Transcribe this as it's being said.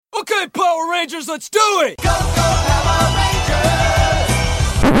Okay, Power Rangers, let's do it! Go, go, Power Rangers!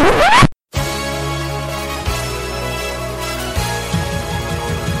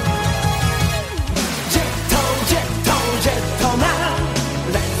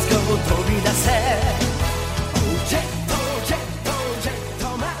 Let's go, 飛び出せ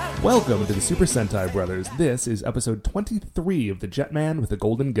Welcome to the Super Sentai Brothers. This is episode 23 of the Jetman with the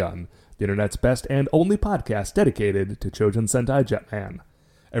Golden Gun, the internet's best and only podcast dedicated to Chojin Sentai Jetman.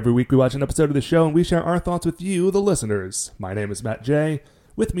 Every week we watch an episode of the show and we share our thoughts with you, the listeners. My name is Matt J.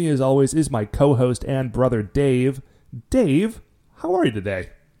 With me, as always, is my co-host and brother, Dave. Dave, how are you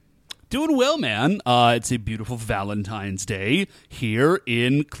today? Doing well, man. It's a beautiful Valentine's Day here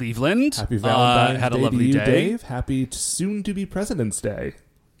in Cleveland. Happy Valentine's had a Day lovely to you, day. Dave. Happy soon-to-be President's Day.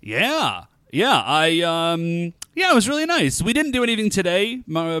 Yeah. It was really nice. We didn't do anything today,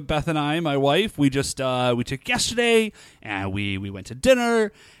 Beth and I, my wife. We just we took yesterday and we went to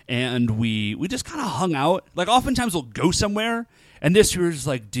dinner and we just kind of hung out. Like oftentimes we'll go somewhere, and this year we were just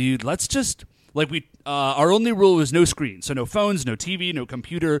like, dude, let's just our only rule was no screen, so no phones, no TV, no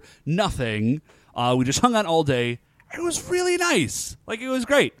computer, nothing. We just hung out all day. It was really nice. Like it was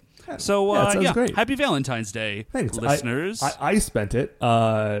great. So great. Happy Valentine's Day, Thanks, listeners. I spent it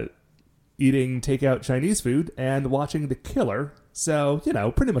eating takeout Chinese food and watching The Killer. So,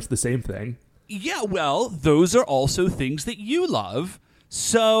 pretty much the same thing. Yeah, well, those are also things that you love.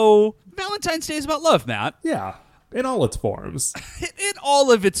 So, Valentine's Day is about love, Matt. Yeah, in all its forms. In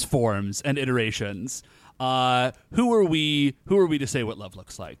all of its forms and iterations. Who are we to say what love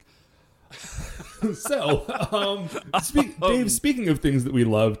looks like? So, Dave, speaking of things that we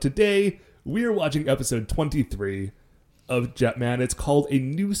love, today we are watching episode 23 of Jetman. It's called A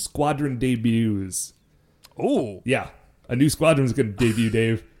New Squadron Debuts. Oh. Yeah, a new squadron is going to debut,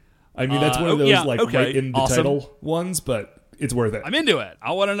 Dave. I mean, that's one of those right in the title ones, but it's worth it. I'm into it.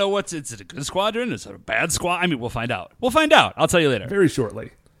 I want to know is it a good squadron? Is it a bad squad? I mean, we'll find out. I'll tell you later. Very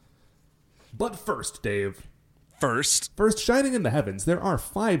shortly. But first, Dave. First, shining in the heavens, there are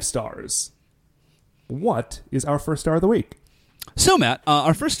 5 stars. What is our first star of the week? So, Matt,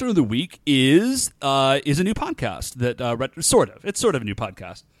 our first star of the week is a new podcast that it's sort of a new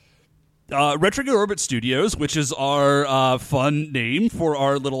podcast. Retrograde Orbit Studios, which is our fun name for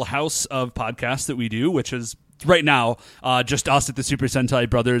our little house of podcasts that we do, which is right now just us at the Super Sentai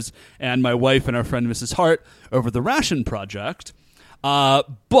Brothers and my wife and our friend Mrs. Hart over the Ration Project.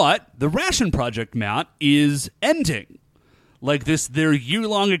 But the Ration Project, Matt, is ending. Like their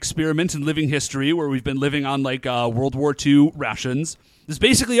year-long experiment in living history where we've been living on World War II rations is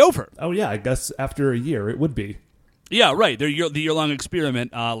basically over. Oh, yeah, I guess after a year it would be. Yeah, right. The year-long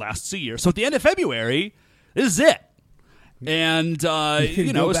experiment lasts a year. So at the end of February, this is it. And, I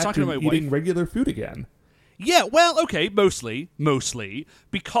was talking to my wife. Eating regular food again. Yeah, well, okay, mostly,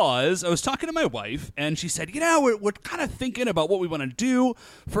 because I was talking to my wife, and she said, we're kind of thinking about what we want to do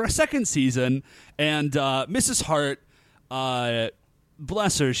for a second season, and Mrs. Hart,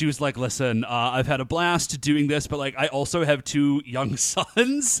 bless her, she was like, listen, I've had a blast doing this, but, I also have 2 young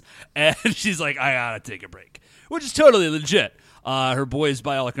sons, and she's like, I gotta take a break, which is totally legit. Her boys,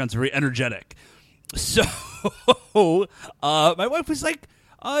 by all accounts, are very energetic. So, my wife was like,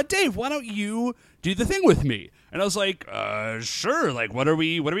 Dave, why don't you do the thing with me? And I was like, sure. What are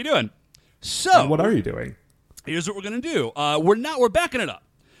we doing? So, and what are you doing? Here's what we're gonna do. We're backing it up.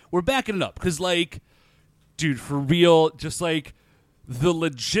 We're backing it up because, dude, for real, just the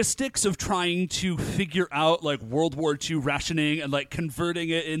logistics of trying to figure out World War II rationing and converting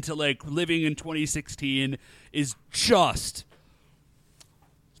it into living in 2016 is just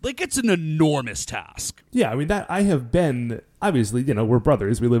it's an enormous task. Yeah, I mean, that I have been, obviously, we're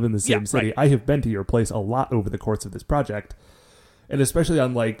brothers, we live in the same city. Right. I have been to your place a lot over the course of this project, and especially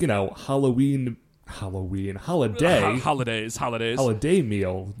on holiday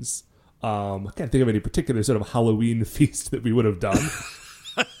meals. I can't think of any particular sort of Halloween feast that we would have done.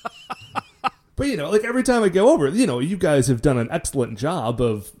 But, every time I go over, you guys have done an excellent job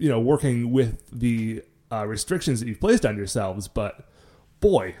of, working with the restrictions that you've placed on yourselves, but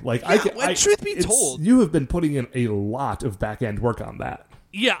boy, truth be told, you have been putting in a lot of back-end work on that.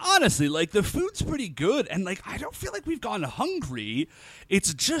 Yeah, honestly, the food's pretty good, and I don't feel like we've gone hungry.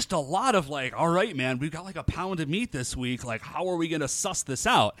 It's just a lot of all right, man, we've got a pound of meat this week. How are we going to suss this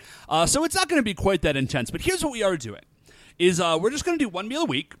out? So it's not going to be quite that intense. But here's what we are doing: is we're just going to do 1 meal a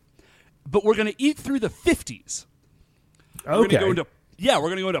week, but we're going to eat through the 50s. Okay. Yeah, we're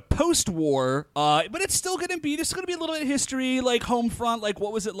gonna go into post-war, but it's still gonna be a little bit of history, like home front, like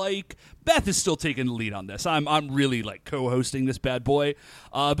what was it like? Beth is still taking the lead on this. I'm really like co-hosting this bad boy,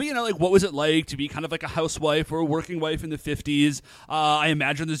 but like what was it like to be kind of like a housewife or a working wife in the 50s? I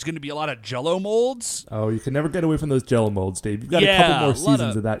imagine there's gonna be a lot of Jell-O molds. Oh, you can never get away from those Jell-O molds, Dave. You've got a Yeah, couple more a lot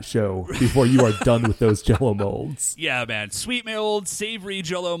seasons of that show before you are done with those Jell-O molds. Yeah, man, sweet molds, savory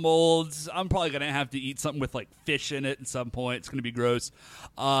Jell-O molds. I'm probably gonna have to eat something with like fish in it at some point. It's gonna be gross.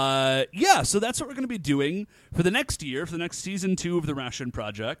 So that's what we're going to be doing for the next year, for the next season 2 of the Ration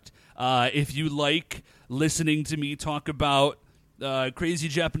Project. If you like listening to me talk about crazy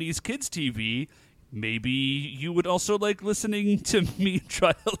Japanese kids TV, maybe you would also like listening to me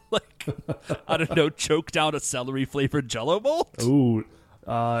try to I don't know, choke down a celery flavored Jell-O mold. Ooh,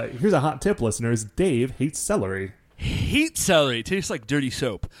 here's a hot tip, listeners. Dave hates celery. Hate celery. It tastes like dirty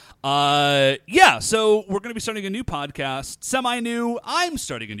soap. So we're going to be starting a new podcast. Semi-new. I'm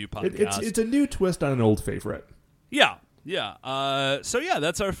starting a new podcast. It's a new twist on an old favorite. Yeah.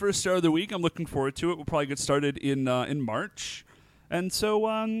 That's our first show of the week. I'm looking forward to it. We'll probably get started in March. And so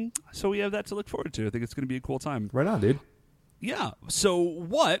we have that to look forward to. I think it's going to be a cool time. Right on, dude. Yeah. So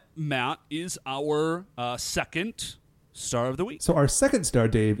what, Matt, is our second star of the week? So our second star,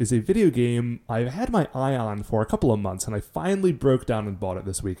 Dave, is a video game I've had my eye on for a couple of months, and I finally broke down and bought it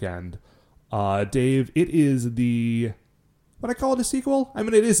this weekend. Dave, it is would I call it a sequel? I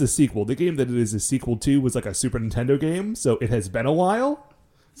mean, it is a sequel. The game that it is a sequel to was like a Super Nintendo game, so it has been a while.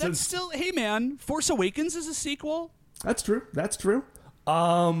 Hey man, Force Awakens is a sequel? That's true.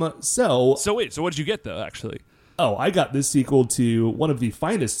 So what did you get, though, actually? Oh, I got this sequel to one of the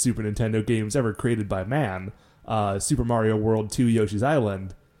finest Super Nintendo games ever created by man, Super Mario World 2 Yoshi's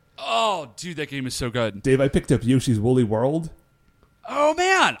Island. Oh, dude, that game is so good. Dave, I picked up Yoshi's Woolly World. Oh,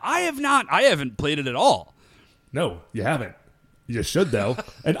 man, I haven't played it at all. No, you haven't. You should, though.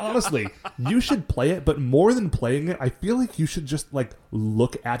 And honestly, you should play it, but more than playing it, I feel like you should just,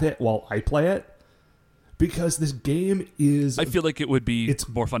 look at it while I play it. Because this game is... I feel like it would be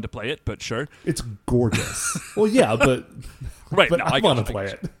more fun to play it, but sure. It's gorgeous. Well, yeah, but... Right, but no, I want to play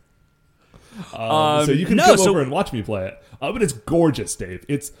it. So you can come over and watch me play it. But it's gorgeous, Dave.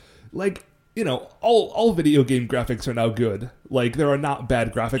 It's all video game graphics are now good. There are not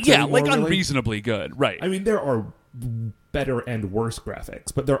bad graphics anymore. Yeah, unreasonably good, right. I mean, there are better and worse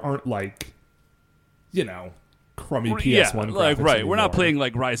graphics, but there aren't crummy PS1 graphics right. anymore. We're not playing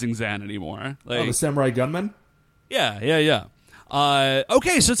Rising Zan anymore. The Samurai Gunman? Yeah.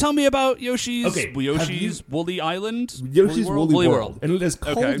 Okay, so tell me about Yoshi's Woolly Island. Yoshi's Woolly World. And it is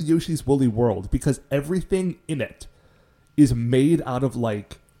called Yoshi's Woolly World because everything in it is made out of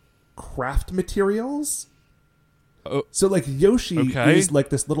craft materials. Oh. So Yoshi is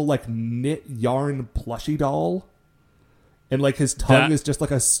this little knit yarn plushie doll. And his tongue is just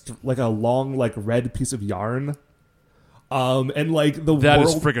a long red piece of yarn. And the world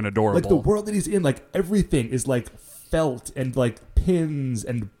is friggin' adorable. The world that he's in, everything is felt and pins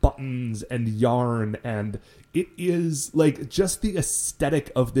and buttons and yarn, and it is just the aesthetic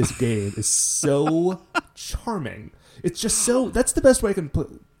of this game is so charming. It's just so that's the best way I can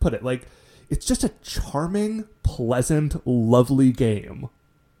put it. It's just a charming, pleasant, lovely game.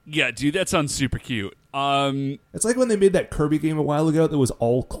 Yeah, dude, that sounds super cute. It's like when they made that Kirby game a while ago that was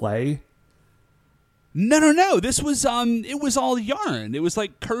all clay. No. This was it was all yarn. It was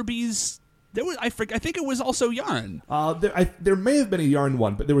Kirby's. I think it was also yarn. There may have been a yarn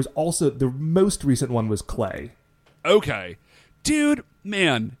one, but there was also the most recent one was clay. Okay, dude,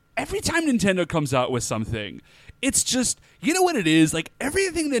 man. Every time Nintendo comes out with something, it's just what it is.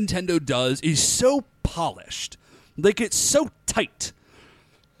 Everything Nintendo does is so polished. It's so tight.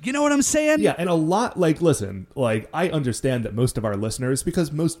 You know what I'm saying? Yeah, and a lot, listen, I understand that most of our listeners,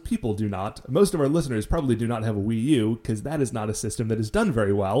 because most people do not, most of our listeners probably do not have a Wii U, because that is not a system that is done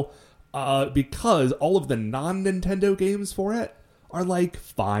very well, because all of the non-Nintendo games for it are,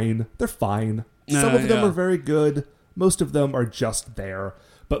 fine. They're fine. Some of them are very good. Most of them are just there.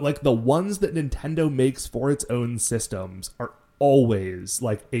 But, the ones that Nintendo makes for its own systems are always,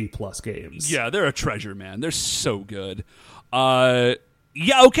 A-plus games. Yeah, they're a treasure, man. They're so good.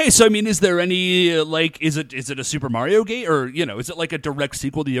 Yeah, okay, so, I mean, is there any, is it a Super Mario game? Or, is it a direct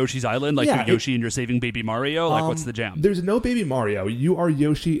sequel to Yoshi's Island? You're Yoshi and you're saving Baby Mario? What's the jam? There's no Baby Mario. You are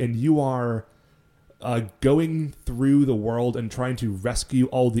Yoshi and you are going through the world and trying to rescue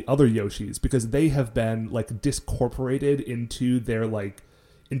all the other Yoshis because they have been, discorporated into their,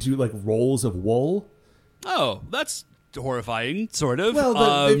 rolls of wool. Oh, that's horrifying, sort of.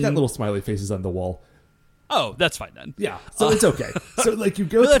 Well, they've got little smiley faces on the wall. Oh, that's fine then. Yeah, so it's okay. So, like, you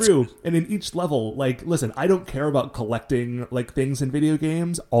go Well, that's- through, and in each level, like, listen, I don't care about collecting, like, things in video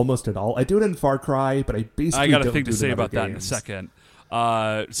games almost at all. I do it in Far Cry, but I basically I got a don't thing do to it say in other about that in a games. second.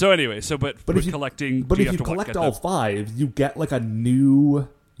 So anyway, but But with if you, collecting, but do if you you have to what, collect get all the- 5, you get, like, a new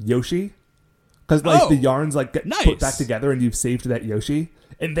Yoshi. Because, like, Oh, the yarns, like, get nice. put back together, and you've saved that Yoshi.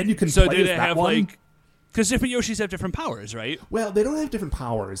 And then you can So play do as they that have one. like? Because different Yoshis have different powers, right? Well, they don't have different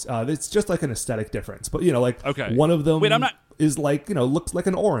powers. It's just like an aesthetic difference. But, you know, like, Okay. one of them Wait, I'm not- is like, you know, looks like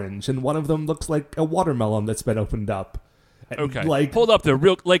an orange, and one of them looks like a watermelon that's been opened up. And, Okay. Like, Hold up, the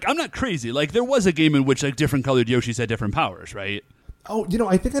real like I'm not crazy. Like there was a game in which like different colored Yoshis had different powers, right? oh, you know,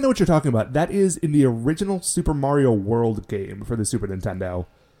 I think I know what you're talking about. That is in the original Super Mario World game for the Super Nintendo.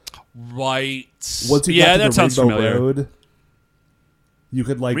 Right. Once you yeah, got to that the sounds Rainbow familiar. Road, you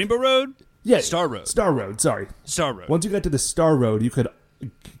could, like... Rainbow Road? Yeah. Star Road. Star Road, sorry. Star Road. Once you got to the Star Road, you could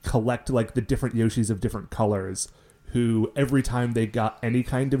collect, like, the different Yoshis of different colors, who every time they got any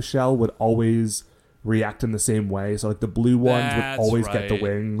kind of shell would always react in the same way. So, like, the blue ones That's would always get the right.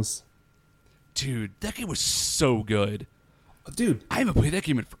 wings. Dude, that game was so good. Dude, I haven't played that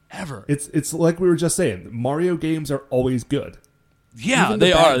game in forever. it's like we were just saying. Mario games are always good. Yeah, Even the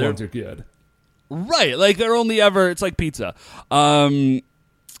they bad are. They're- ones are good. Right, like they're only ever. It's like pizza.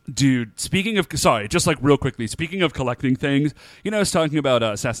 Dude, speaking of, sorry, just like real quickly, speaking of collecting things, you know, I was talking about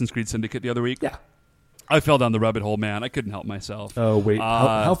Assassin's Creed Syndicate the other week. Yeah. I fell down the rabbit hole, man. I couldn't help myself. Oh, wait.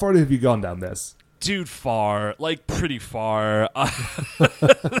 How far have you gone down this? Dude, far, like pretty far.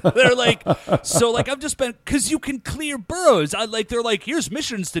 They're like, so like I've just been, because you can clear boroughs. They're like, here's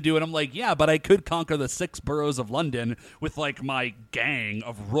missions to do, and I'm like, yeah, but I could conquer the 6 boroughs of London with like my gang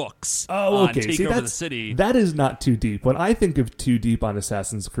of rooks. Oh, okay. And take See, over the that's, city. that is not too deep. When I think of too deep on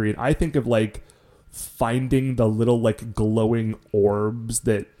Assassin's Creed, I think of, like, finding the little, like, glowing orbs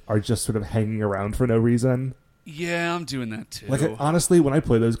that are just sort of hanging around for no reason. Yeah, I'm doing that too. Like, honestly, when I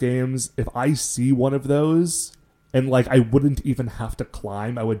play those games, if I see one of those, and, like, I wouldn't even have to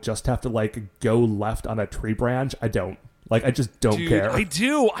climb, I would just have to, like, go left on a tree branch, I don't. Like, I just don't Dude, care. I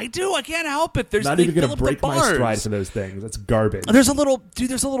do. I can't help it. There's Not they even going fill to up the break my bars. stride for those things. That's garbage. There's a little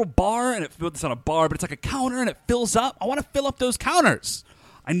bar, and it's not a bar, but it's like a counter, and it fills up. I want to fill up those counters.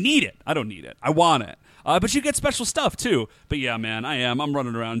 I need it. I don't need it. I want it. But you get special stuff too. But yeah, man, I'm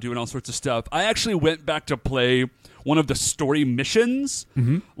running around doing all sorts of stuff. I actually went back to play one of the story missions,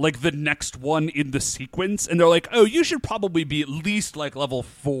 like the next one in the sequence, and they're like, "Oh, you should probably be at least like level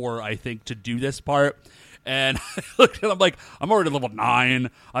 4, I think, to do this part." And I looked at it, I'm like, I'm already level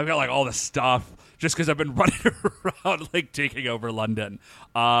 9. I've got like all this stuff just because I've been running around like taking over London.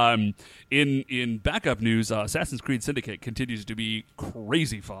 In backup news, Assassin's Creed Syndicate continues to be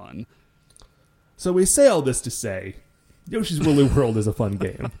crazy fun. So we say all this to say, Yoshi's Woolly World is a fun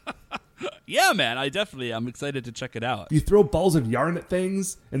game. Yeah, man, I'm excited to check it out. You throw balls of yarn at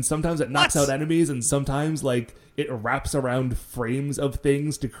things, and sometimes it knocks What? out enemies, and sometimes, like, it wraps around frames of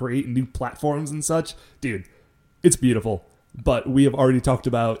things to create new platforms and such. Dude, it's beautiful. But we have already talked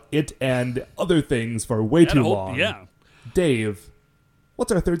about it and other things for way too long. Yeah. Dave,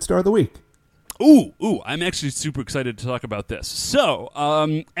 what's our third star of the week? Ooh, I'm actually super excited to talk about this. So,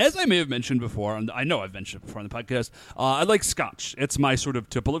 as I may have mentioned before, and I know I've mentioned it before on the podcast, I like Scotch. It's my sort of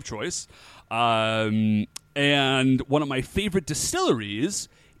tipple of choice. And one of my favorite distilleries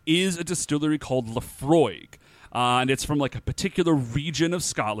is a distillery called Laphroaig. And it's from like a particular region of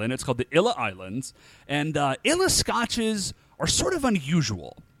Scotland. It's called the Islay Islands. And Islay Scotches are sort of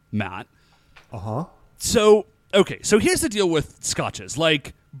unusual, Matt. Uh-huh. So here's the deal with Scotches.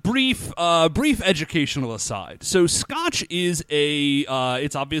 Like, brief educational aside. So Scotch is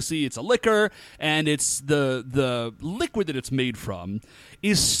it's a liquor, and it's the liquid that it's made from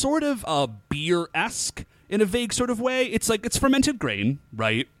is sort of beer-esque in a vague sort of way. It's like it's fermented grain,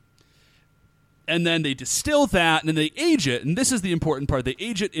 right? And then they distill that, and then they age it, and this is the important part. They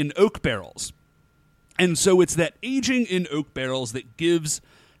age it in oak barrels. And so it's that aging in oak barrels that gives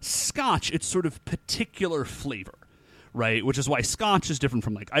Scotch its sort of particular flavor, right? Which is why Scotch is different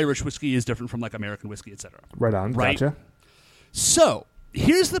from like Irish whiskey, is different from like American whiskey, etc. Right on. Right. Gotcha. So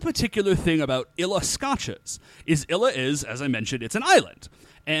here's the particular thing about Islay Scotches. Islay is, as I mentioned, it's an island.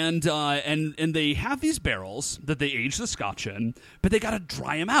 And they have these barrels that they age the Scotch in, but they got to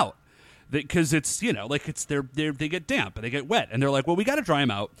dry them out. Because it's, you know, like it's they get damp and they get wet. And they're like, well, we got to dry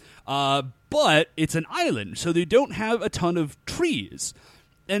them out. But it's an island, so they don't have a ton of trees.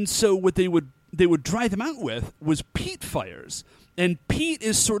 And so what they would dry them out with was peat fires. And peat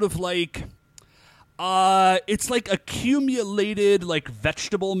is sort of like, it's like accumulated like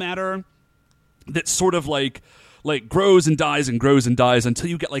vegetable matter that's sort of like like grows and dies and grows and dies until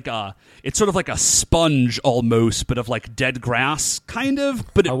you get like it's sort of like a sponge almost, but of like dead grass kind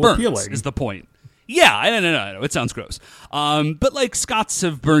of, but it burns appealing. is the point. Yeah, I know. It sounds gross. But like Scots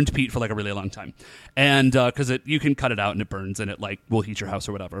have burned peat for like a really long time, and because you can cut it out and it burns and it like will heat your house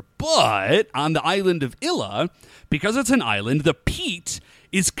or whatever. But on the island of Illa, because it's an island, the peat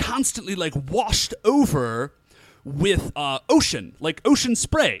is constantly like washed over with ocean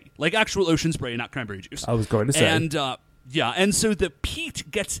spray, like actual ocean spray, not cranberry juice. I was going to say, and and so the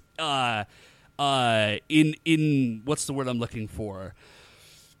peat gets in what's the word I'm looking for?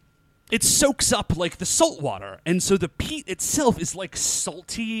 It soaks up like the salt water, and so the peat itself is like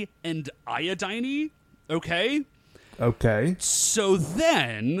salty and iodine-y, okay? Okay. So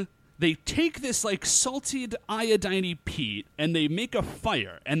then they take this like salted iodine peat and they make a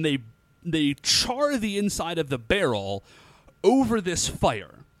fire and they char the inside of the barrel over this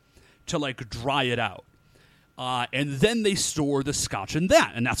fire to like dry it out. And then they store the scotch in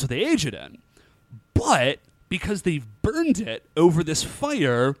that, and that's what they age it in. But because they've burned it over this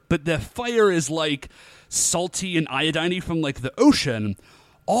fire, but the fire is like salty and iodine from like the ocean,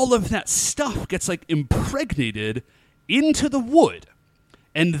 all of that stuff gets like impregnated into the wood.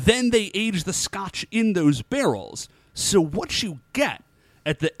 And then they age the scotch in those barrels. So what you get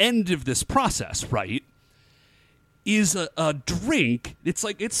at the end of this process, right, is a drink. It's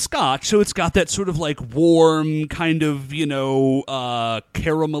like, it's scotch, so it's got that sort of like warm kind of,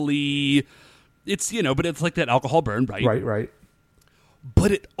 caramelly, it's, but it's like that alcohol burn, right? Right.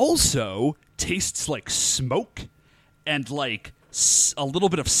 But it also tastes like smoke and like a little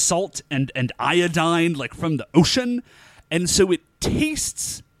bit of salt and iodine, like from the ocean. And so it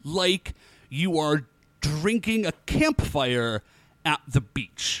tastes like you are drinking a campfire at the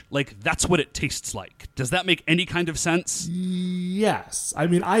beach. Like, that's what it tastes like. Does that make any kind of sense? Yes. I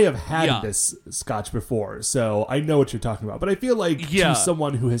mean, I have had this scotch before, so I know what you're talking about. But I feel like to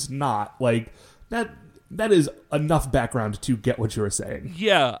someone who has not, like, that is enough background to get what you were saying.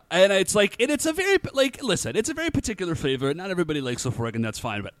 Yeah, and it's like, and it's a very, like, listen, it's a very particular flavor. Not everybody likes Laphroaig, and that's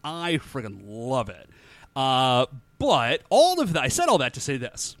fine, but I friggin' love it. But all of that, I said all that to say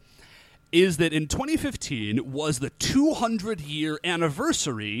this, is that in 2015 was the 200-year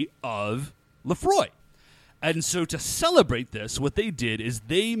anniversary of Laphroaig. And so to celebrate this, what they did is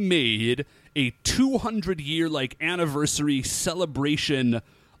they made a 200-year, like, anniversary celebration,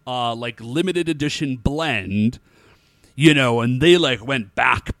 like, limited edition blend, and they, like, went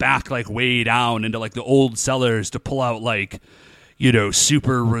back, like, way down into, like, the old cellars to pull out, like,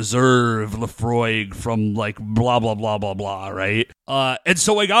 super reserve Laphroaig from like blah, blah, blah, blah, blah, right? And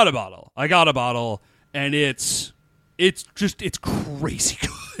so I got a bottle, and it's crazy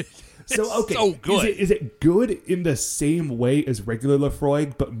good. So, okay, so good. Is it good in the same way as regular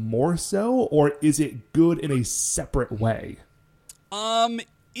Laphroaig, but more so? Or is it good in a separate way?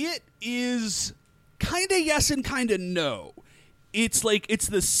 It is kind of yes and kind of no. It's like, it's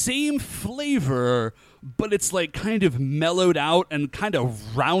the same flavor, but it's like kind of mellowed out and kind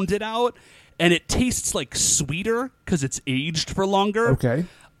of rounded out, and it tastes like sweeter because it's aged for longer. Okay.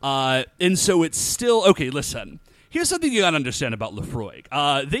 And so it's still, okay, listen. Here's something you gotta understand about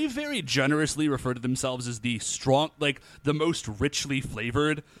Laphroaig. They very generously refer to themselves as the the most richly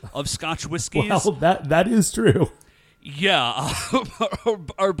flavored of Scotch whiskeys. Well, that is true. Yeah.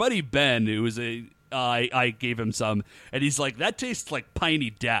 Our buddy Ben, who is I gave him some, and he's like, that tastes like piney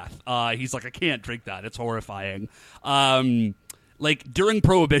death. He's like, I can't drink that. It's horrifying. Like, during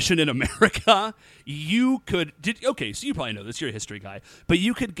Prohibition in America, you could... so you probably know this. You're a history guy. But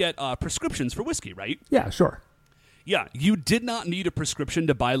you could get prescriptions for whiskey, right? Yeah, sure. Yeah, you did not need a prescription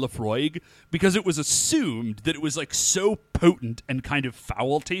to buy Laphroaig because it was assumed that it was like so potent and kind of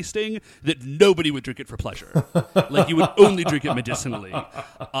foul tasting that nobody would drink it for pleasure. Like, you would only drink it medicinally.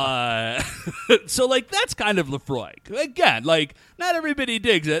 So like, that's kind of Laphroaig. Again, like, not everybody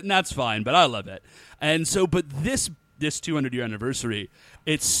digs it, and that's fine, but I love it. And so, but this 200-year anniversary,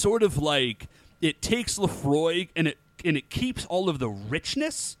 it's sort of like, it takes Laphroaig and it keeps all of the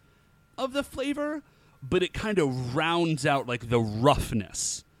richness of the flavor, but it kind of rounds out like the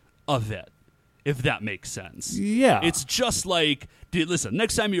roughness of it, if that makes sense. Yeah. It's just like, dude, listen,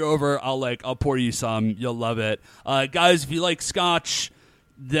 next time you're over, I'll pour you some. You'll love it. Guys, if you like Scotch,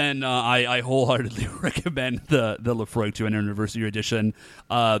 then I wholeheartedly recommend the Laphroaig 200 Anniversary Edition.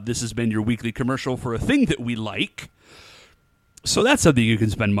 This has been your weekly commercial for a thing that we like. So that's something you can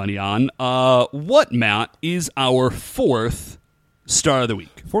spend money on. What, Matt, is our fourth Star of the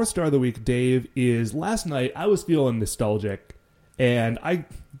Week? Fourth Star of the Week, Dave, is last night I was feeling nostalgic, and I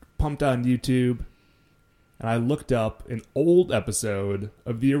pumped on YouTube, and I looked up an old episode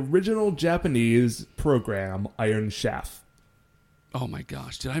of the original Japanese program Iron Chef. Oh my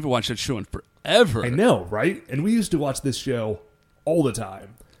gosh, dude, I haven't watched that show in forever. I know, right? And we used to watch this show all the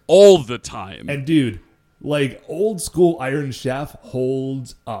time. All the time. And dude, like, old school Iron Chef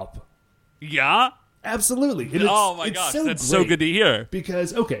holds up. Yeah? Absolutely. And Oh my gosh, that's so good to hear.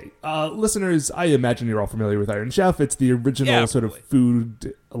 Because, okay, listeners, I imagine you're all familiar with Iron Chef. It's the original sort of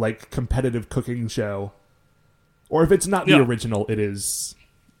food, like, competitive cooking show. Or if it's not the original, it is.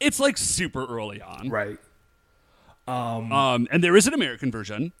 It's like super early on. Right. And there is an American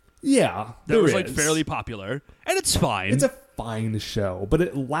version. Yeah. That was like fairly popular. And it's fine. It's a fine show, but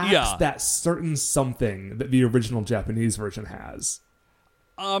it lacks that certain something that the original Japanese version has.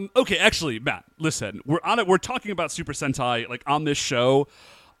 Okay, actually, Matt, listen. We're talking about Super Sentai like on this show.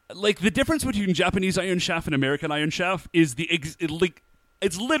 Like the difference between Japanese Iron Chef and American Iron Chef is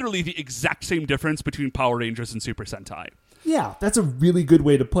it's literally the exact same difference between Power Rangers and Super Sentai. Yeah, that's a really good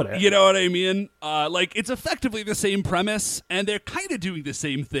way to put it. You know what I mean? Like, it's effectively the same premise, and they're kind of doing the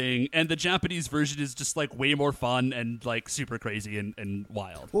same thing, and the Japanese version is just, like, way more fun and, like, super crazy and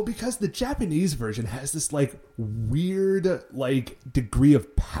wild. Well, because the Japanese version has this, like, weird, like, degree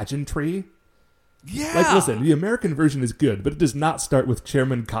of pageantry. Yeah! Like, listen, the American version is good, but it does not start with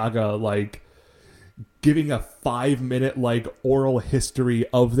Chairman Kaga, like, giving a 5-minute, like, oral history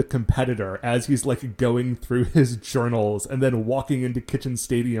of the competitor as he's, like, going through his journals and then walking into Kitchen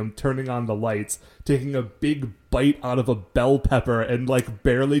Stadium, turning on the lights, taking a big bite out of a bell pepper and, like,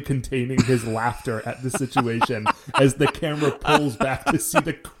 barely containing his laughter at the situation as the camera pulls back to see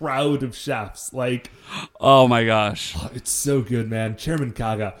the crowd of chefs. Like, oh my gosh. It's so good, man. Chairman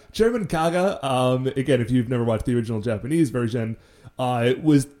Kaga. Chairman Kaga, again, if you've never watched the original Japanese version, it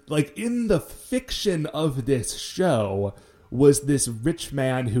was like in the fiction of this show was this rich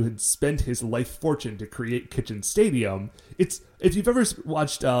man who had spent his life fortune to create Kitchen Stadium. It's if you've ever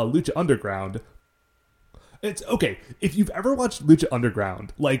watched Lucha Underground, it's okay. If you've ever watched Lucha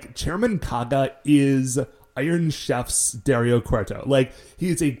Underground, like Chairman Kaga is Iron Chef's Dario Cueto. Like he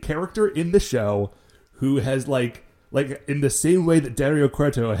is a character in the show who has like in the same way that Dario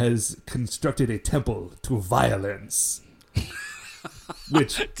Cueto has constructed a temple to violence.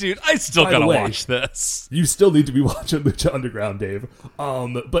 Which, dude, I still gotta watch this. You still need to be watching Lucha Underground, Dave.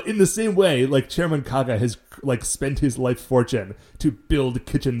 But in the same way, like Chairman Kaga has like spent his life fortune to build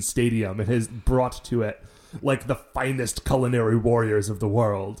Kitchen Stadium and has brought to it like the finest culinary warriors of the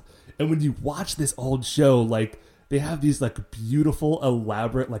world. And when you watch this old show, like they have these like beautiful,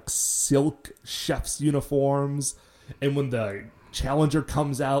 elaborate, like silk chef's uniforms, and when the Challenger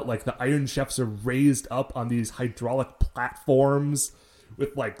comes out, like the Iron Chefs are raised up on these hydraulic platforms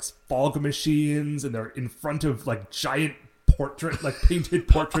with like fog machines, and they're in front of like giant painted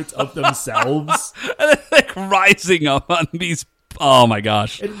portraits of themselves. And they're like rising up on these. Oh my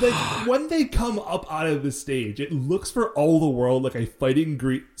gosh. And like when they come up out of the stage, it looks for all the world like a fighting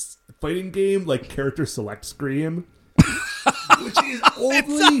game, like character select screen. Which is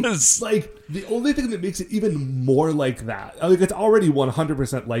only like the only thing that makes it even more like that. Like it's already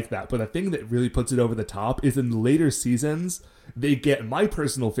 100% like that, but the thing that really puts it over the top is in later seasons they get my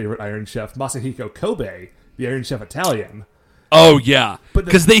personal favorite Iron Chef, Masahiko Kobe, the Iron Chef Italian. Oh yeah,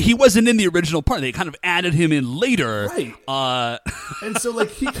 because he wasn't in the original part. They kind of added him in later, right? And so like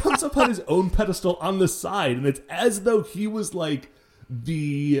he comes up on his own pedestal on the side, and it's as though he was like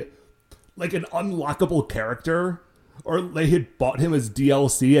an unlockable character. Or they had bought him as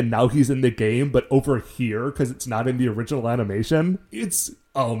DLC and now he's in the game, but over here, because it's not in the original animation.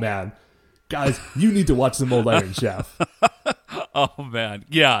 Oh man. Guys, you need to watch some old Iron Chef. Oh man,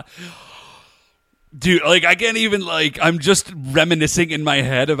 yeah. Dude, like I can't even I'm just reminiscing in my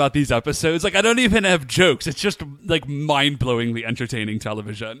head about these episodes. Like I don't even have jokes. It's just like mind-blowingly entertaining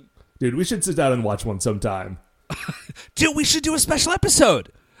television. Dude, we should sit down and watch one sometime. Dude, we should do a special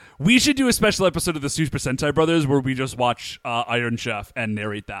episode. We should do a special episode of the Super Sentai Brothers where we just watch Iron Chef and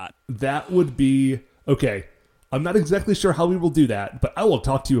narrate that. That would be... Okay, I'm not exactly sure how we will do that, but I will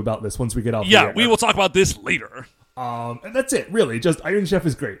talk to you about this once we get off the air. Yeah, we will talk about this later. And that's it, really. Just Iron Chef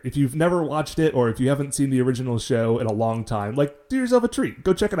is great. If you've never watched it or if you haven't seen the original show in a long time, do yourself a treat.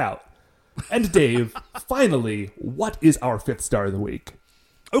 Go check it out. And Dave, finally, what is our 5th star of the week?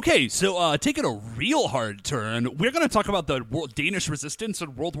 Okay, so taking a real hard turn, we're going to talk about the Danish resistance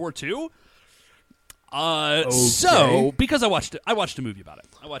in World War II. Okay. So, because I watched a movie about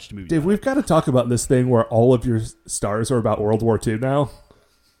it. Dave, we've got to talk about this thing where all of your stars are about World War II now.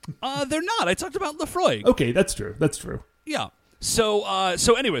 They're not. I talked about Lefroy. Okay, that's true. Yeah. So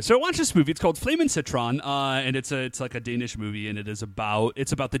anyway, I watched this movie. It's called Flame and Citron, and it's like a Danish movie, and it's about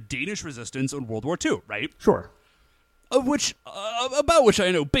the Danish resistance in World War II, right? Sure. About which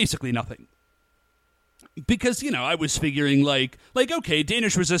I know basically nothing. Because, I was figuring like, okay,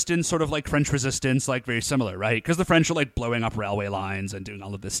 Danish resistance, sort of like French resistance, like very similar, right? Because the French are like blowing up railway lines and doing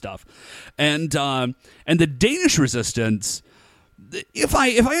all of this stuff. And the Danish resistance, if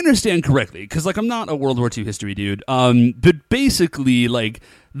I understand correctly, because like I'm not a World War II history dude, but basically like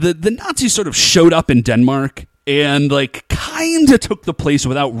the Nazis sort of showed up in Denmark and like kind of took the place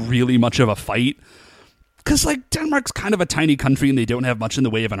without really much of a fight. Because like Denmark's kind of a tiny country and they don't have much in the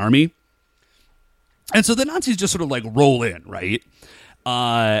way of an army. And so the Nazis just sort of like roll in, right?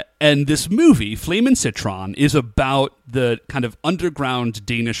 And this movie, Flame and Citron, is about the kind of underground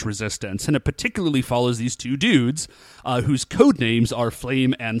Danish resistance, and it particularly follows these two dudes whose code names are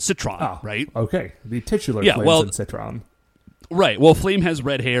Flame and Citron, right? Okay, the titular Yeah, Flames and Citron. Right. Well, Flame has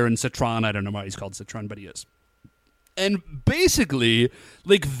red hair, and Citron, I don't know why he's called Citron, but he is. And basically,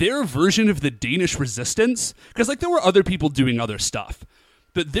 like their version of the Danish resistance, because like there were other people doing other stuff,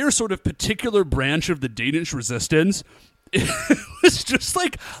 but their sort of particular branch of the Danish resistance was just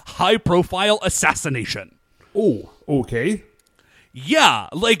like high-profile assassination. Oh, okay. Yeah,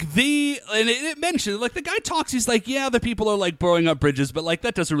 like it mentioned, like the guy talks, he's like, yeah, the people are like blowing up bridges, but like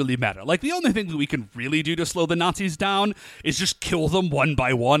that doesn't really matter. Like the only thing that we can really do to slow the Nazis down is just kill them one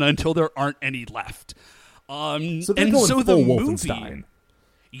by one until there aren't any left. So they're going full Wolfenstein.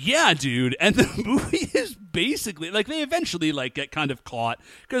 Yeah, dude, and the movie is basically like they eventually like get kind of caught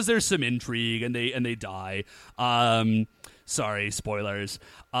because there's some intrigue and they die. Sorry, spoilers.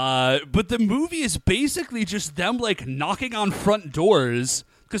 But the movie is basically just them like knocking on front doors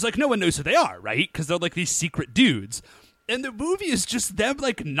because like no one knows who they are, right? Because they're like these secret dudes. And the movie is just them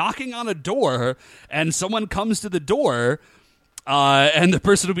like knocking on a door, and someone comes to the door. And the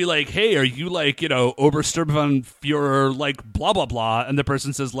person will be like, hey, are you like, Obersturmbannführer, like blah, blah, blah. And the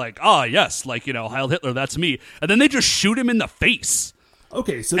person says like, yes, like, Heil Hitler, that's me. And then they just shoot him in the face.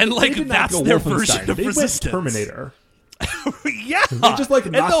 Okay, so and they like did not that's go their Wolfenstein. version of they resistance. Went Terminator. Yeah. They just like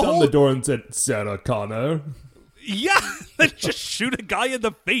knocked on whole the door and said, Sarah Connor. Yeah, they just shoot a guy in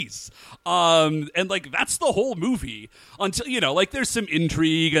the face. And like that's the whole movie until like there's some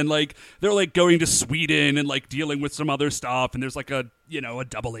intrigue and like they're like going to Sweden and like dealing with some other stuff and there's like a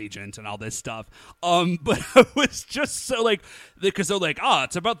double agent and all this stuff. But it was just so like because they're like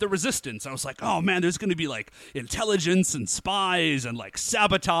it's about the resistance. I was like, oh man, there's gonna be like intelligence and spies and like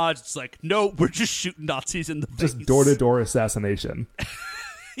sabotage. It's like no, we're just shooting Nazis in the face. Just door-to-door assassination.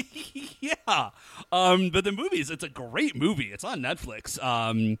 Yeah. But the movie it's a great movie. It's on Netflix.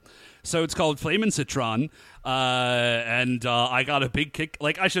 So it's called Flame and Citron. And I got a big kick.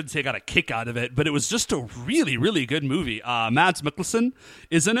 Like, I shouldn't say I got a kick out of it, but it was just a really, really good movie. Mads Mikkelsen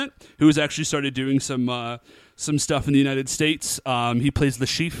is in it, who has actually started doing some stuff in the United States. He plays the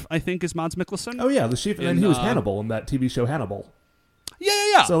Chief, I think, is Mads Mikkelsen. Oh, yeah, the Chief. And then he was Hannibal in that TV show Hannibal.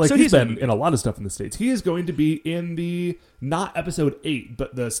 Yeah. So, like, he's been in a lot of stuff in the States. He is going to be in the, not episode 8,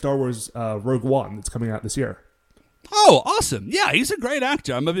 but the Star Wars Rogue One that's coming out this year. Oh, awesome. Yeah, he's a great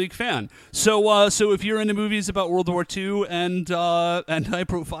actor. I'm a big fan. So if you're into movies about World War II and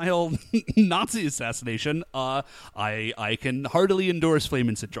high-profile Nazi assassination, I can heartily endorse Flame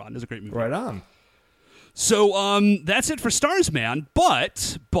and Citron. It's a great movie. Right on. So that's it for Stars, man.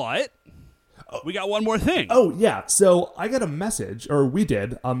 But we got one more thing. Oh, yeah. So I got a message, or we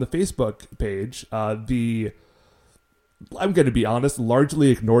did, on the Facebook page. I'm going to be honest,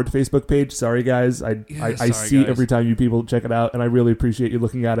 largely ignored Facebook page. Sorry, guys. I see guys. every time you people check it out, and I really appreciate you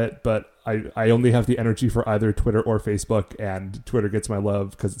looking at it, but I only have the energy for either Twitter or Facebook, and Twitter gets my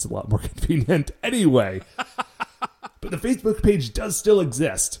love because it's a lot more convenient anyway. But the Facebook page does still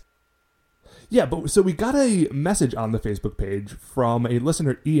exist. Yeah, but so we got a message on the Facebook page from a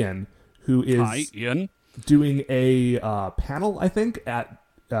listener, Ian, who is Hi, Ian. doing a panel, I think, at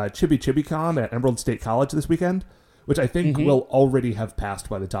Chibi ChibiCon at Emerald State College this weekend, which I think will already have passed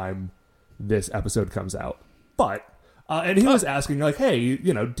by the time this episode comes out. But, and he was asking, like, hey,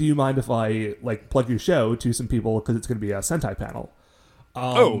 do you mind if I, like, plug your show to some people because it's going to be a Sentai panel?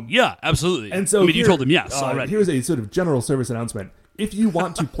 Yeah, absolutely. And so you told him yes already. Here's a sort of general service announcement. If you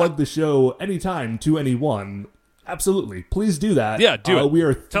want to plug the show anytime to anyone, absolutely, please do that. Yeah, do it. We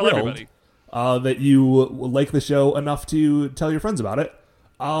are Tell thrilled everybody. that you like the show enough to tell your friends about it,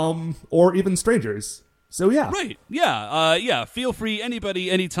 or even strangers. So yeah, Right. Yeah. Feel free,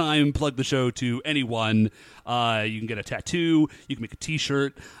 anybody, anytime, plug the show to anyone. You can get a tattoo. You can make a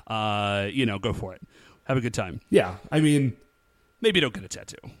T-shirt. Go for it. Have a good time. yeah. I mean, Maybe don't get a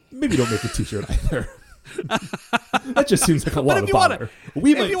tattoo. maybe don't make a T-shirt either. That just seems like a lot if of you wanna- bother.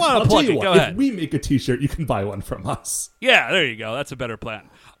 if you wanna I'll plug tell you it, what, go if ahead. we make a T-shirt, you can buy one from us. Yeah, there you go. That's a better plan.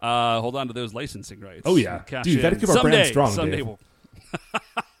 Hold on to those licensing rights. Oh, yeah. Cash Dude, in. gotta keep our brand strong, Someday Dave. we'll.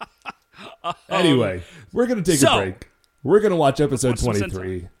 Anyway, we're going to take a so, break. We're going to watch episode watch some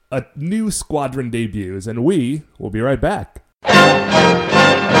 23. A new squadron debuts, and we will be right back.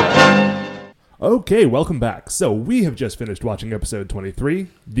 Okay, welcome back. So, we have just finished watching episode 23.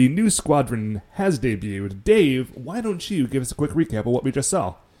 The new squadron has debuted. Dave, why don't you give us a quick recap of what we just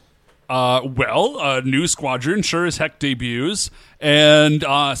saw? New squadron sure as heck debuts, and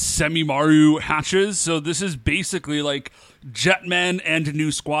Semimaru hatches. So this is basically like Jetman and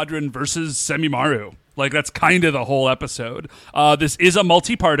New Squadron versus Semimaru. Like, that's kind of the whole episode. This is a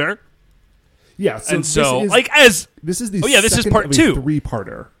multi-parter. Yeah, so And so, this is the this is second part of a 2.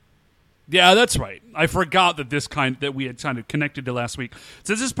 three-parter. Yeah, that's right. I forgot that we had kind of connected to last week.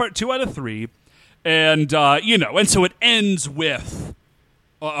 So this is part 2 out of 3, and and so it ends with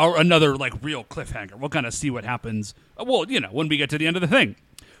another like real cliffhanger. We'll kind of see what happens. When we get to the end of the thing.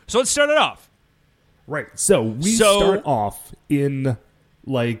 So let's start it off. Right. So we start off in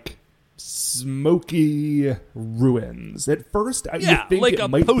like smoky ruins. At first, you think like it a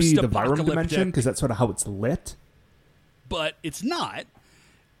might be the Vyram post-apocalyptic- dimension because that's sort of how it's lit. But it's not.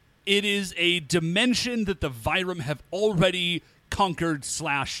 It is a dimension that the Vyram have already conquered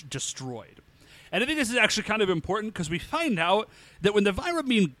 / destroyed. And I think this is actually kind of important because we find out that when the Vyram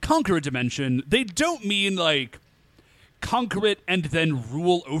mean conquer a dimension, they don't mean like conquer it and then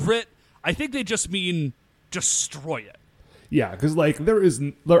rule over it. I think they just mean destroy it. Yeah, because like there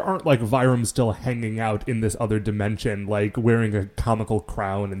aren't like Vyram still hanging out in this other dimension, like wearing a comical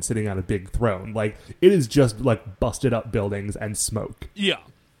crown and sitting on a big throne. Like it is just like busted up buildings and smoke. Yeah.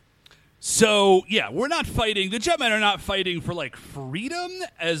 So, we're not fighting. The Jetmen are not fighting for, like, freedom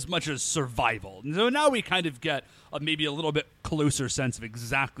as much as survival. So now we kind of get maybe a little bit closer sense of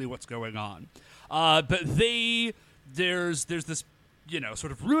exactly what's going on. But there's this,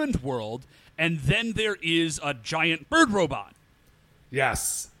 sort of ruined world, and then there is a giant bird robot.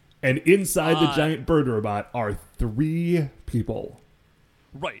 Yes. And inside the giant bird robot are 3 people.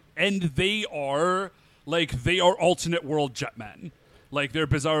 Right. And they are alternate world Jetmen. Like, they're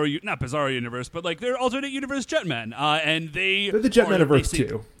not Bizarro Universe, but, like, they're alternate universe Jetmen. And they're the Jetmen of Earth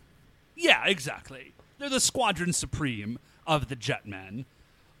 2. Yeah, exactly. They're the Squadron Supreme of the Jetmen.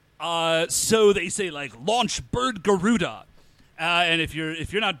 So they say, like, launch Bird Garuda. And if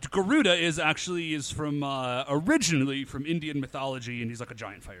you're not, Garuda is from originally from Indian mythology, and he's like a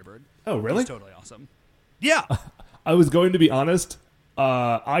giant firebird. Oh, really? He's totally awesome. Yeah. I was going to be honest.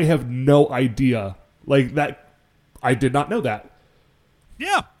 I have no idea. Like that, I did not know that.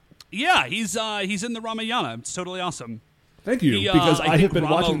 Yeah. He's in the Ramayana. It's totally awesome. Thank you, because I have been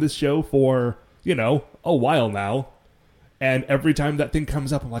watching this show for a while now, and every time that thing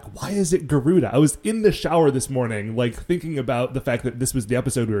comes up, I'm like, why is it Garuda? I was in the shower this morning, like thinking about the fact that this was the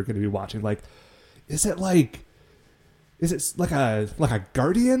episode we were going to be watching. Like, is it like a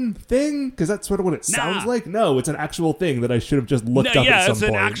guardian thing? Because that's sort of what it sounds like. No, it's an actual thing that I should have just looked up at some point. Yeah, it's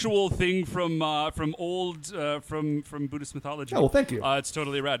an actual thing from old from Buddhist mythology. Oh, well, thank you. It's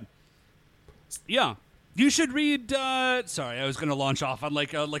totally rad. Yeah, you should read. Sorry, I was going to launch off on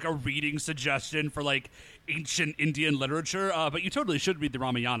like a reading suggestion for like ancient Indian literature, but you totally should read the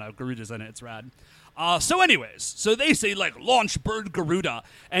Ramayana. Garuda's in it. It's rad. So they say like launch Bird Garuda,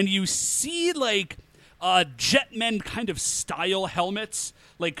 and you see like Jetmen kind of style helmets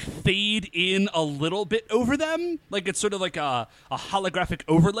like fade in a little bit over them. Like it's sort of like a holographic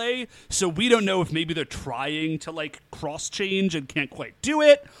overlay. So we don't know if maybe they're trying to like cross change and can't quite do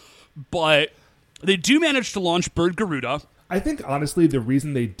it. But they do manage to launch Bird Garuda. I think honestly the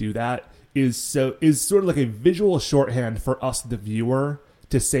reason they do that is sort of like a visual shorthand for us, the viewer,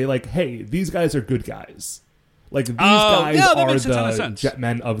 to say like, hey, these guys are good guys. Like these guys are the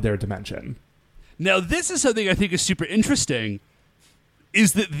Jetmen of their dimension. Now, this is something I think is super interesting,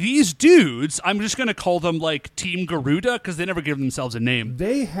 is that these dudes, I'm just going to call them, like, Team Garuda, because they never give themselves a name.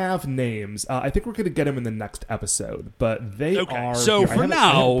 They have names. I think we're going to get them in the next episode, but they are... So, I have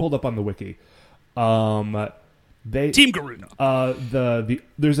it pulled up on the wiki. Team Garuda.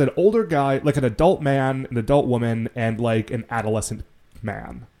 There's an older guy, like an adult man, an adult woman, and, like, an adolescent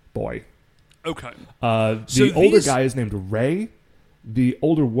boy. Okay. The older guy is named Ray. The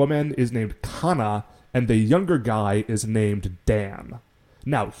older woman is named Kana, and the younger guy is named Dan.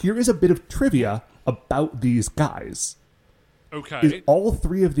 Now, here is a bit of trivia about these guys. Okay. Is all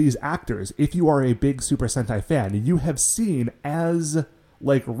 3 of these actors, if you are a big Super Sentai fan, you have seen as,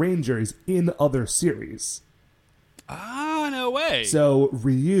 like, Rangers in other series. Oh, no way. So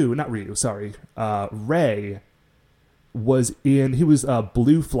Ray was he was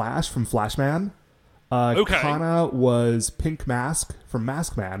Blue Flash from Flashman. Okay. Kana was Pink Mask from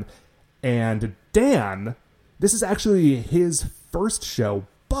Maskman. And Dan, this is actually his first show,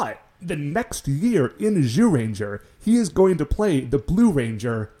 but the next year in Zyuranger, he is going to play the Blue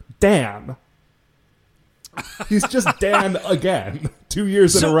Ranger, Dan. He's just Dan again, 2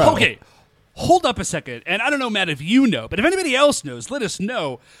 years in a row. Okay, hold up a second. And I don't know, Matt, if you know, but if anybody else knows, let us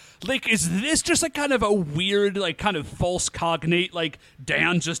know. Like, is this just like kind of a weird, like, kind of false cognate? Like,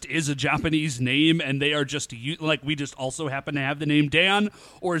 Dan just is a Japanese name, and they are just like we just also happen to have the name Dan,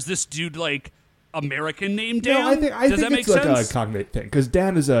 or is this dude like American name Dan? No, I think that it's make like sense? a cognate thing, because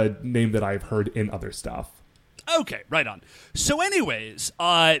Dan is a name that I've heard in other stuff. Okay, right on. So anyways,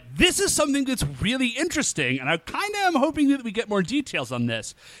 this is something that's really interesting, and I kind of am hoping that we get more details on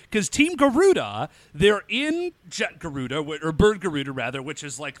this, because Team Garuda, they're in Jet Garuda, or Bird Garuda, rather, which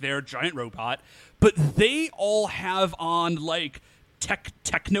is like their giant robot, but they all have on, like,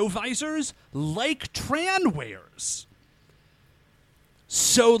 technovisors like Tran wears.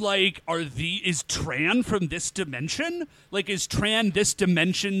 So, like, is Tran from this dimension? Like, is Tran this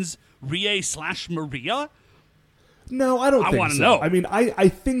dimension's Rie/Maria? No, I don't think so. I want to know. I mean, I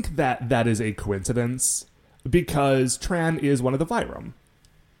think that is a coincidence, because Tran is one of the Vyram.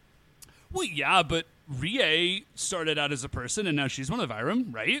 Well, yeah, but Rie started out as a person, and now she's one of the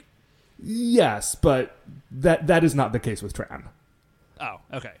Vyram, right? Yes, but that is not the case with Tran. Oh,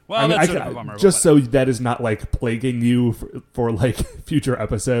 okay. Well, that's sort of a bummer. Just so that is not, like, plaguing you for like, future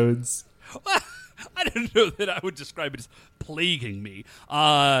episodes. I didn't know that I would describe it as plaguing me.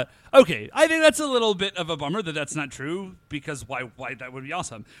 Okay, I think that's a little bit of a bummer that that's not true, because why that would be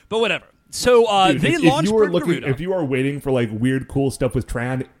awesome. But whatever. So Dude, they launched Bird Garuda. If you are waiting for, like, weird, cool stuff with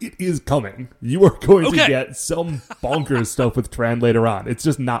Tran, it is coming. You are going to get some bonkers stuff with Tran later on. It's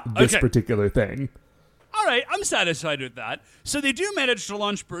just not this particular thing. All right, I'm satisfied with that. So they do manage to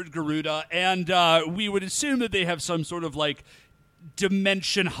launch Bird Garuda, and we would assume that they have some sort of, like,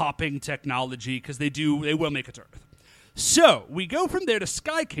 dimension hopping technology, because they will make it to Earth. So we go from there to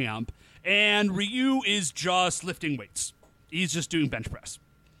Sky Camp, and Ryu is just lifting weights. He's just doing bench press.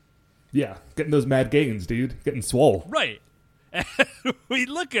 Yeah, getting those mad gains, dude. Getting swole. Right. And we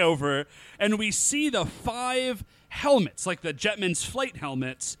look over, and we see the 5 helmets, like the Jetman's flight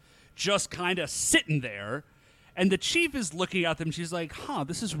helmets, just kind of sitting there. And the chief is looking at them. She's like,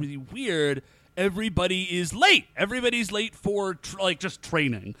 this is really weird. Everybody is late. Everybody's late for, just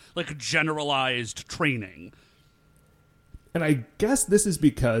training. Like, generalized training. And I guess this is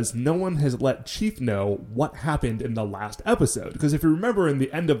because no one has let Chief know what happened in the last episode. Because if you remember, in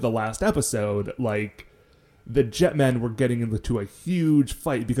the end of the last episode, like, the Jetmen were getting into a huge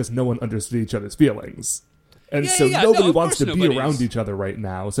fight because no one understood each other's feelings. And nobody wants to be around each other right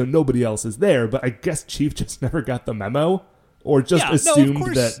now, so nobody else is there. But I guess Chief just never got the memo, or just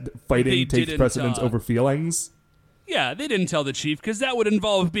assumed that fighting takes precedence over feelings. Yeah, they didn't tell the chief, because that would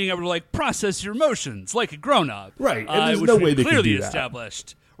involve being able to, like, process your emotions like a grown-up. Right, and there's no way they can do that. Clearly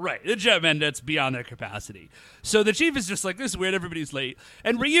established. Right, the Jetmen, that's beyond their capacity. So the chief is just like, this is weird, everybody's late.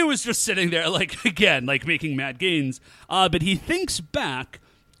 And Ryu is just sitting there, like, again, like, making mad gains. But he thinks back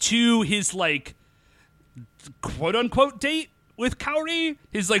to his, like, quote-unquote date with Kaori.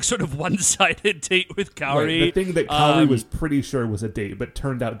 His, like, sort of one-sided date with Kaori. Right, the thing that Kaori was pretty sure was a date, but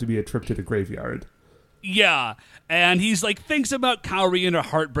turned out to be a trip to the graveyard. Yeah, and he's, like, thinks about Kaori and her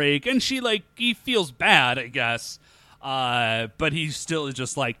heartbreak, and he feels bad, I guess, but he's still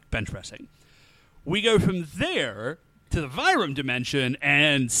just, like, bench pressing. We go from there to the Vyram dimension,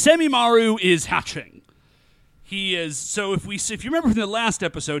 and Semimaru is hatching. He is, so if you remember from the last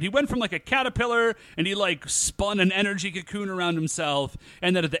episode, he went from, like, a caterpillar, and he, like, spun an energy cocoon around himself,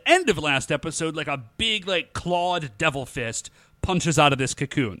 and then at the end of last episode, like, a big, like, clawed devil fist punches out of this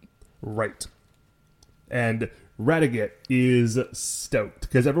cocoon. Right. And Radiguet is stoked,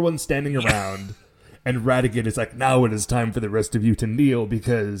 because everyone's standing around, and Radiguet is like, now it is time for the rest of you to kneel,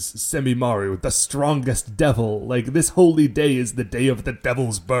 because Semimaru, the strongest devil, like, this holy day is the day of the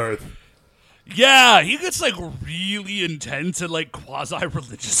devil's birth. Yeah, he gets, like, really intense and, like,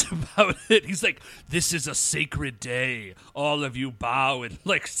 quasi-religious about it. He's like, this is a sacred day. All of you bow in,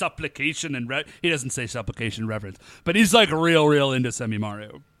 like, supplication and he doesn't say supplication reverence, but he's, like, real into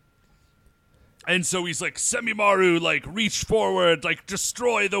Semimaru. And so he's like, Semimaru, like, reach forward, like,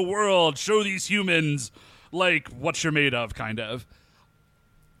 destroy the world, show these humans, like, what you're made of, kind of.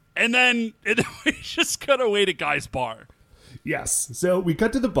 And then we just cut away to Guy's bar. Yes. So we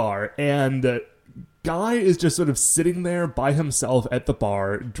cut to the bar, and Guy is just sort of sitting there by himself at the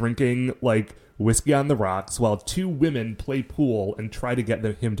bar, drinking, like, whiskey on the rocks, while two women play pool and try to get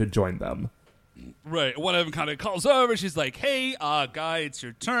him to join them. Right. One of them kind of calls over. She's like, hey, Guy, it's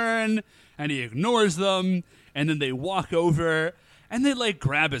your turn. And he ignores them. And then they walk over and they like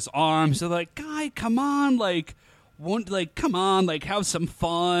grab his arms. They're like, Guy, come on. Come on, have some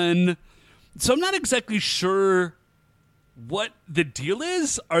fun. So I'm not exactly sure what the deal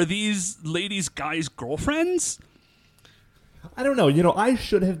is. Are these ladies Guy's girlfriends? I don't know. I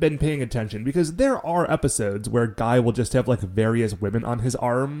should have been paying attention because there are episodes where Guy will just have various women on his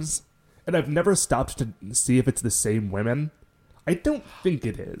arms. And I've never stopped to see if it's the same women. I don't think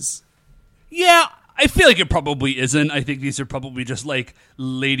it is. Yeah, I feel like it probably isn't. I think these are probably just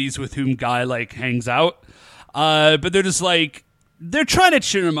ladies with whom Guy hangs out. But they're just they're trying to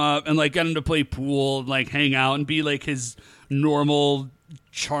cheer him up and get him to play pool and hang out and be his normal,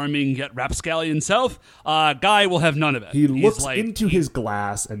 charming yet rapscallion self. Guy will have none of it. He looks into his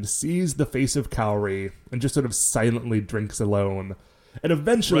glass and sees the face of Cowrie and just sort of silently drinks alone. And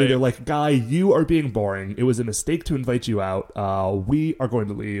eventually they're like, Guy, you are being boring. It was a mistake to invite you out. We are going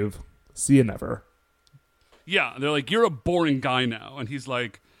to leave. See you never. Yeah, they're like, you're a boring guy now. And he's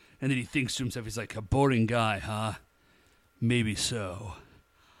like, and then he thinks to himself, he's like, a boring guy, huh? Maybe so.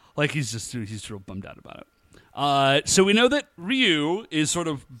 He's real bummed out about it. So we know that Ryu is sort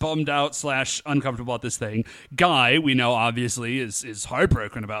of bummed out / uncomfortable at this thing. Guy, we know, obviously, is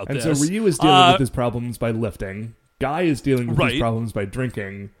heartbroken about this. And so Ryu is dealing with his problems by lifting. Guy is dealing with his problems by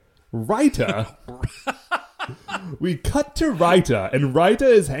drinking. Raita. We cut to Raita, and Raita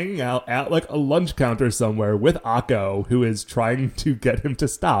is hanging out at a lunch counter somewhere with Akko, who is trying to get him to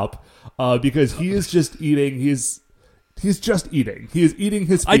stop because he is just eating. He's just eating. He is eating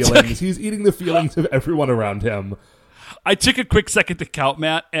his feelings. He's eating the feelings of everyone around him. I took a quick second to count,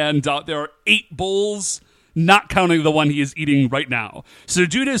 Matt, and there are 8 bowls, not counting the one he is eating right now. So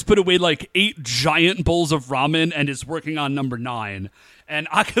dude has put away 8 giant bowls of ramen and is working on number 9. And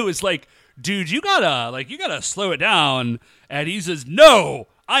Akko is like, dude, you gotta slow it down. And he says, no.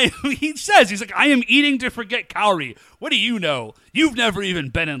 He's like, I am eating to forget Cowrie. What do you know? You've never even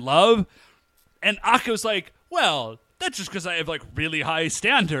been in love. And Akko's like, well, that's just because I have really high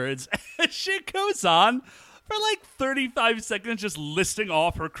standards. And she goes on for 35 seconds just listing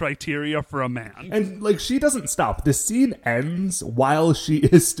off her criteria for a man. And she doesn't stop. The scene ends while she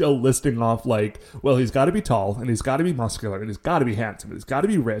is still listing off well, he's got to be tall, and he's got to be muscular, and he's got to be handsome, and he's got to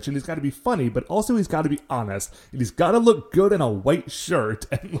be rich, and he's got to be funny, but also he's got to be honest, and he's got to look good in a white shirt,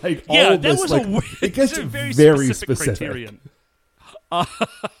 and all of this. It gets very specific. Criterion.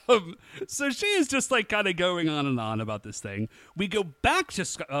 So she is just kind of going on and on about this thing. We go back to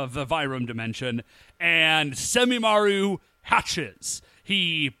the Vyram dimension, and Semimaru hatches.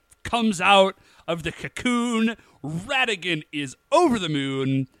 He comes out of the cocoon. Ratigan is over the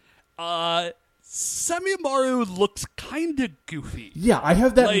moon. Semimaru looks kind of goofy. Yeah, I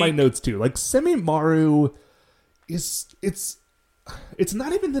have that in my notes too. Semimaru it's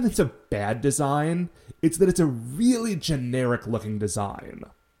not even that it's a bad design. It's that it's a really generic looking design.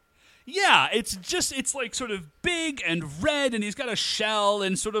 Yeah, it's sort of big and red, and he's got a shell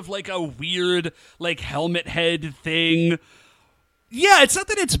and sort of a weird helmet head thing. Yeah, it's not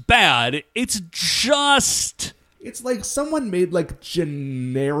that it's bad. It's just... It's someone made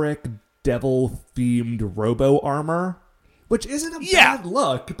generic devil-themed robo armor, which isn't a bad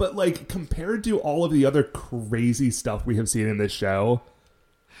look, but compared to all of the other crazy stuff we have seen in this show...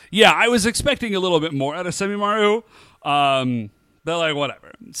 Yeah, I was expecting a little bit more out of Semimaru, but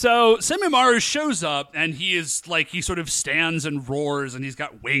whatever. So Semimaru shows up, and he is he sort of stands and roars, and he's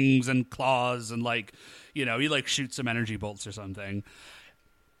got wings and claws, and he shoots some energy bolts or something.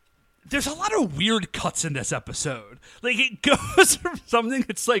 There's a lot of weird cuts in this episode. It goes from something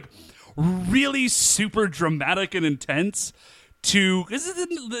that's really super dramatic and intense to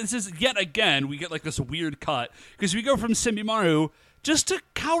this is yet again we get this weird cut because we go from Semimaru just to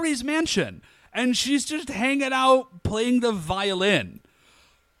Cowrie's mansion, and she's just hanging out playing the violin.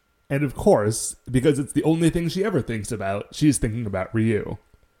 And of course, because it's the only thing she ever thinks about, she's thinking about Ryu.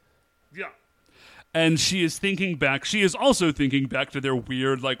 Yeah. And she is also thinking back to their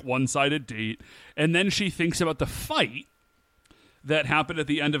weird, one-sided date, and then she thinks about the fight that happened at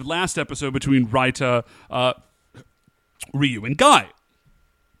the end of last episode between Raita, Ryu, and Guy.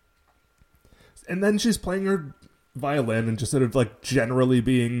 And then she's playing her violin and just sort of generally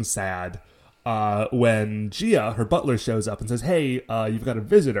being sad when Gia, her butler, shows up and says, hey, you've got a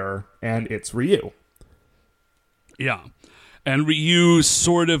visitor, and it's Ryu. Yeah. And Ryu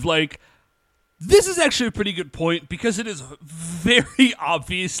sort of this is actually a pretty good point because it is very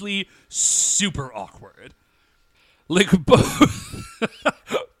obviously super awkward.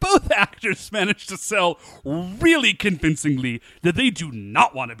 both actors managed to sell really convincingly that they do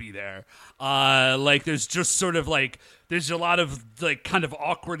not want to be there. Like, there's just sort of like, there's a lot of like kind of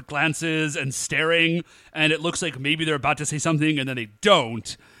awkward glances and staring, and it looks like maybe they're about to say something and then they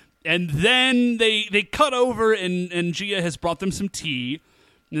don't. And then they cut over and Gia has brought them some tea.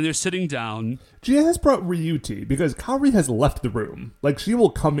 And they're sitting down. Gia has brought Ryu tea because Kaori has left the room. Like, she will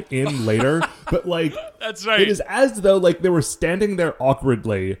come in later, but like, that's right. It is as though like they were standing there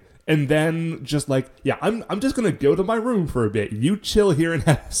awkwardly, and then just like, yeah, I'm just gonna go to my room for a bit. You chill here and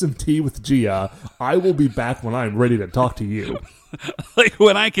have some tea with Gia. I will be back when I'm ready to talk to you. Like,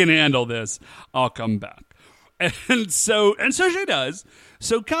 when I can handle this, I'll come back. And so she does.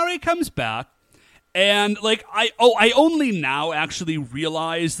 So Kaori comes back. And, like, I only now actually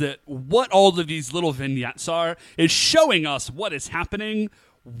realize that what all of these little vignettes are is showing us what is happening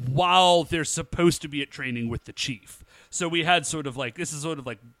while they're supposed to be at training with the chief. So we had sort of like, this is sort of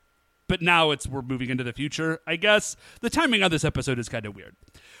like, but now we're moving into the future, I guess. The timing of this episode is kind of weird.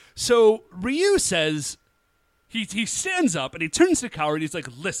 So Ryu says, he stands up and he turns to Kaori and he's like,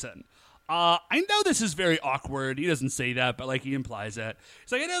 listen, I know this is very awkward. He doesn't say that, but, like, he implies it.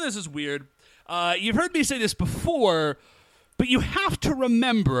 He's like, I know this is weird. You've heard me say this before, but you have to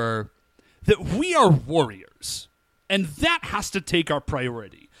remember that we are warriors, and that has to take our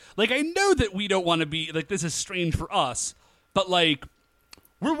priority. Like, I know that we don't want to be, like, this is strange for us, but, like,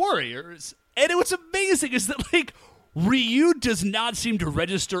 we're warriors. And what's amazing is that, like, Ryu does not seem to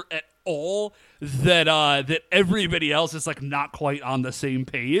register at all that everybody else is, like, not quite on the same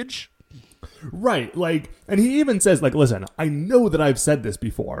page. Right, like, and he even says, like, listen, I know that I've said this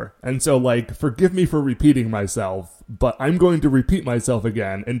before, and so, like, forgive me for repeating myself, but I'm going to repeat myself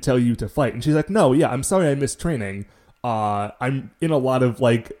again and tell you to fight. And she's like, no, yeah, I'm sorry I missed training. I'm in a lot of,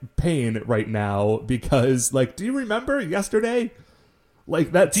 like, pain right now because, like, do you remember yesterday?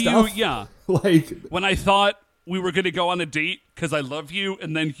 Like, that stuff? Yeah. Like, when I thought we were going to go on a date because I love you,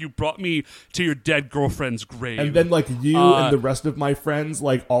 and then you brought me to your dead girlfriend's grave. And then, like, you and the rest of my friends,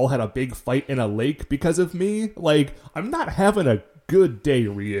 like, all had a big fight in a lake because of me. Like, I'm not having a good day,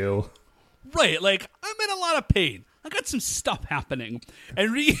 Ryu. Right, like, I'm in a lot of pain. I got some stuff happening.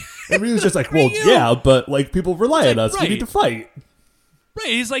 And Ryu's just like, well, yeah, but, like, people rely on us. Right. We need to fight. Right,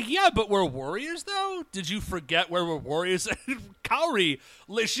 he's like, yeah, but we're warriors, though? Did you forget where we're warriors? Kaori,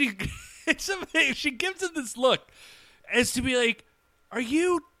 it's amazing. She gives him this look as to be like, are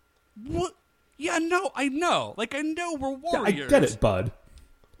you... What? Yeah, no, I know. Like, I know we're warriors. Yeah, I get it, bud.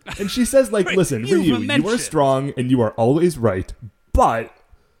 And she says, like, right, listen, Ryu, you are strong and you are always right, but,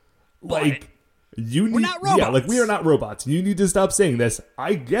 like, you need... We're not robots. Yeah, like, we are not robots. You need to stop saying this.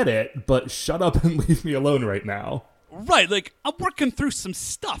 I get it, but shut up and leave me alone right now. Right, like, I'm working through some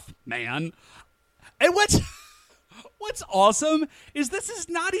stuff, man. And what's awesome is this is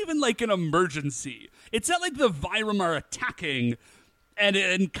not even like an emergency. It's not like the Vyram are attacking and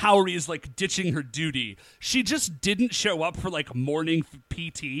Kaori is like ditching her duty. She just didn't show up for like morning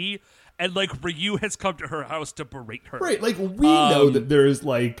PT, and like Ryu has come to her house to berate her. Right, like we know that there's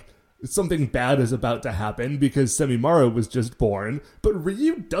like something bad is about to happen because Semimaru was just born, but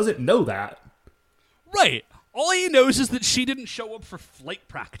Ryu doesn't know that. Right. All he knows is that she didn't show up for flight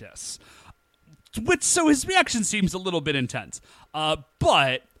practice. So his reaction seems a little bit intense.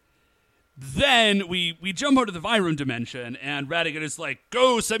 But then we jump out of the Vyram dimension, and Ratigan is like,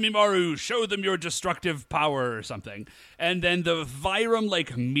 go, Semimaru, show them your destructive power or something. And then the Vyram,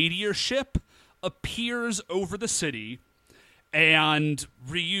 like, meteor ship appears over the city, and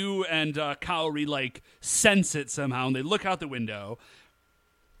Ryu and Kaori, like, sense it somehow, and they look out the window.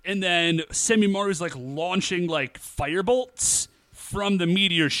 And then Semimaru's like launching like firebolts from the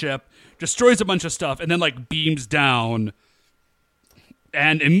meteor ship, destroys a bunch of stuff, and then like beams down.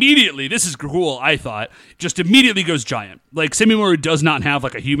 And immediately, this is cool, I thought, just immediately goes giant. Like, Semimaru does not have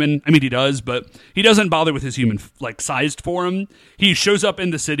like a human. I mean, he does, but he doesn't bother with his human like sized form. He shows up in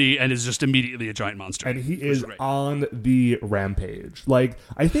the city and is just immediately a giant monster. And he is on the rampage. Like,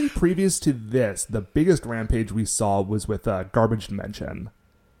 I think previous to this, the biggest rampage we saw was with Garbage Dimension.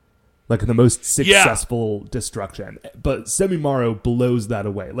 Like, the most successful destruction. But Semimaru blows that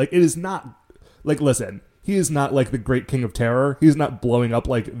away. Like, it is not... Like, listen, he is not, like, the great king of terror. He's not blowing up,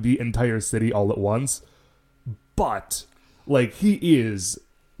 like, the entire city all at once. But, like, he is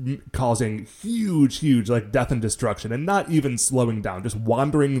causing huge, like, death and destruction. And not even slowing down. Just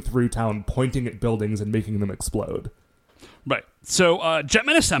wandering through town, pointing at buildings and making them explode. Right. So,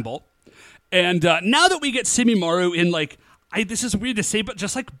 Jetmen assemble. And now that we get Semimaru in, like... this is weird to say, but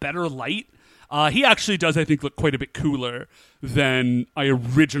just like better light. He actually does, I think, look quite a bit cooler than I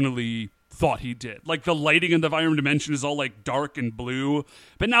originally thought he did. Like, the lighting in the Vyram Dimension is all, like, dark and blue.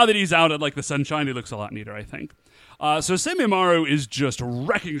 But now that he's out at, like, the sunshine, he looks a lot neater, I think. So Semimaru is just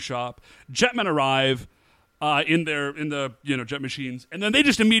wrecking shop. Jetmen arrive in the jet machines, and then they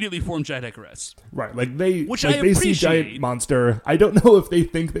just immediately form Jet Icarus. Right, like they I see giant monster. I don't know if they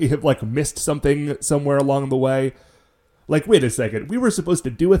think they have like missed something somewhere along the way. Like, wait a second, we were supposed to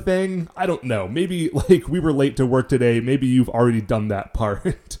do a thing? I don't know. Maybe like we were late to work today. Maybe you've already done that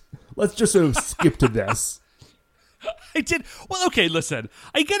part. Let's just sort of skip to this. I did. Well, okay, listen.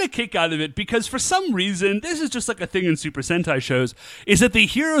 I get a kick out of it because for some reason, this is just like a thing in Super Sentai shows, is that the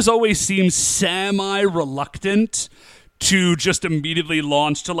heroes always seem semi-reluctant to just immediately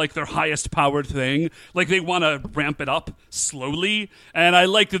launch to like their highest powered thing. Like they want to ramp it up slowly. And I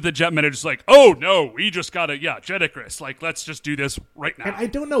like that the Jetmen are just like, oh no, we just gotta, Jet Icarus. Like, let's just do this right now. And I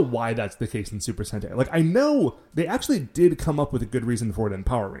don't know why that's the case in Super Sentai. Like, I know they actually did come up with a good reason for it in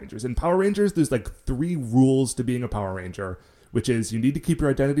Power Rangers. In Power Rangers, there's like 3 rules to being a Power Ranger, which is you need to keep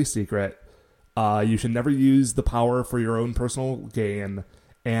your identity secret, you should never use the power for your own personal gain,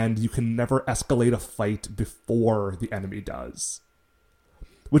 and you can never escalate a fight before the enemy does.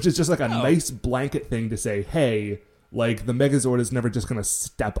 Which is just like a nice blanket thing to say, hey, like, the Megazord is never just going to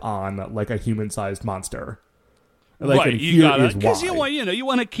step on, like, a human-sized monster. Like, right, and you gotta, because you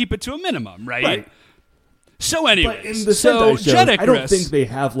want to keep it to a minimum, right? So anyways, but in the so Sentai shows, Jet Icarus, I don't think they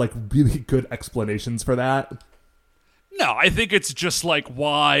have, like, really good explanations for that. No, I think it's just like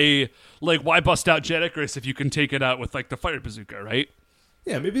why bust out Jet Icarus if you can take it out with like the fire bazooka, right?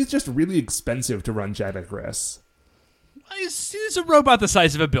 Yeah, maybe it's just really expensive to run Jet Icarus. He's a robot the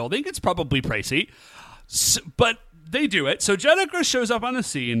size of a building. It's probably pricey, but they do it. So Jet Icarus shows up on the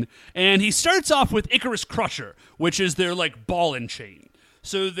scene, and he starts off with Icarus Crusher, which is their like ball and chain.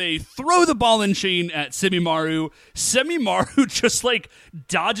 So they throw the ball and chain at Semimaru. Semimaru just like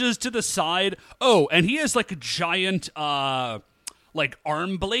dodges to the side. Oh, and he has like a giant like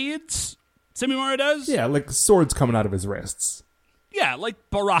arm blades. Semimaru does? Yeah, like swords coming out of his wrists. Yeah, like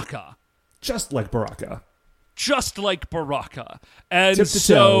Baraka. Just like Baraka. Just like Baraka. And Tip to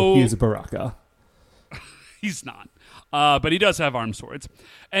so toe, he is a Baraka. He's not. But he does have arm swords.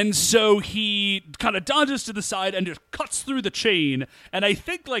 And so he kind of dodges to the side and just cuts through the chain, and I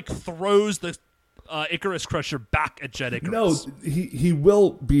think like throws the Icarus Crusher back at Jet Icarus. No, he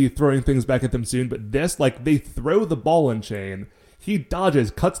will be throwing things back at them soon, but this, like, they throw the ball and chain, he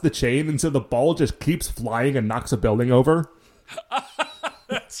dodges, cuts the chain, and so the ball just keeps flying and knocks a building over.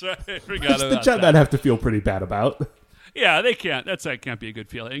 That's right. I forgot Which about the Jetmen that. have to feel pretty bad about. Yeah, they can't. That can't be a good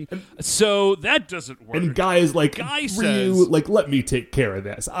feeling. So that doesn't work. And Guy is like, Guy Ryu, says, like, let me take care of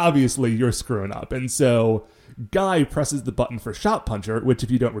this. Obviously, you're screwing up. And so Guy presses the button for Shot Puncher, which,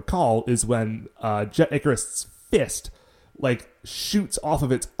 if you don't recall, is when Jet Icarus' fist, like, shoots off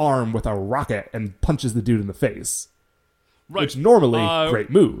of its arm with a rocket and punches the dude in the face. right. Which normally, great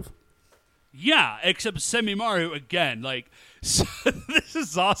move. Yeah, except Semimaru again. Like, so, this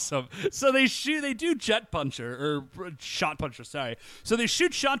is awesome. So they do Jet Puncher, or Shot Puncher, sorry. So they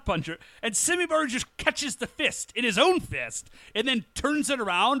shoot Shot Puncher, and Semimaru just catches the fist in his own fist, and then turns it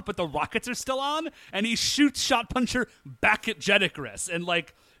around, but the rockets are still on, and he shoots Shot Puncher back at Jet Icarus. And,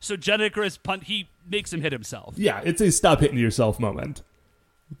 like, so Jet Icarus, he makes him hit himself. Yeah, it's a stop hitting yourself moment.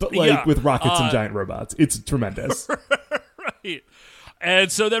 But, like, with rockets and giant robots. It's tremendous. Right.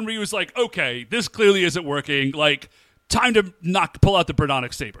 And so then Ryu's like, okay, this clearly isn't working. Like, time to pull out the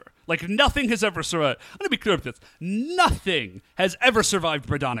Birdonic Saber. Like, nothing has ever survived. I'm going to be clear with this. Nothing has ever survived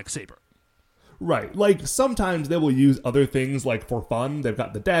Birdonic Saber. Right. Like, sometimes they will use other things, like, for fun. They've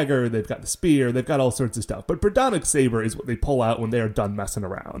got the dagger, they've got the spear, they've got all sorts of stuff. But Birdonic Saber is what they pull out when they are done messing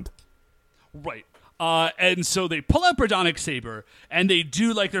around. Right. And so they pull out Birdonic Saber, and they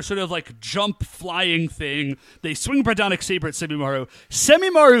do, like, their sort of, like, jump flying thing. They swing Birdonic Saber at Semimaru.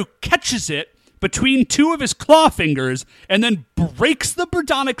 Semimaru catches it between 2 of his claw fingers and then breaks the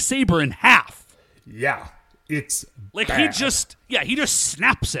Birdonic Saber in half. Yeah. It's Like, bad. he just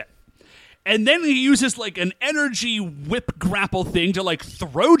snaps it. And then he uses, like, an energy whip grapple thing to, like,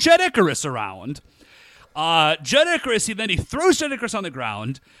 throw Jet Icarus around. Jet Icarus, he throws Jet Icarus on the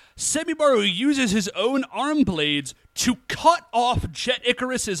ground. Semimaru uses his own arm blades to cut off Jet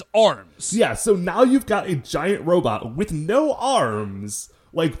Icarus's arms. Yeah, so now you've got a giant robot with no arms,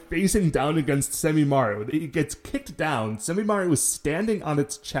 like, facing down against Semimaru. It gets kicked down. Semimaru is standing on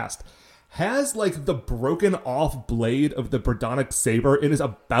its chest, has, like, the broken off blade of the Birdonic Saber, and is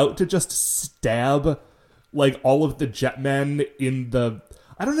about to just stab, like, all of the Jetmen in the...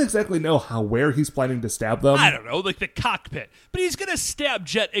 I don't exactly know where he's planning to stab them. I don't know, like the cockpit. But he's going to stab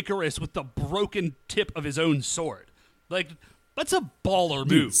Jet Icarus with the broken tip of his own sword. Like, That's a baller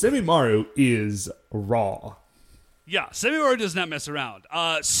Dude, move. Semimaru is raw. Yeah, Semimaru does not mess around.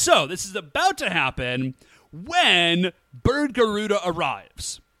 So this is about to happen when Bird Garuda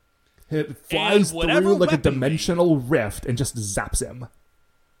arrives. It flies whatever through like a weaponry- dimensional rift and just zaps him.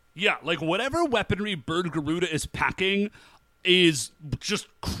 Yeah, like whatever weaponry Bird Garuda is packing is just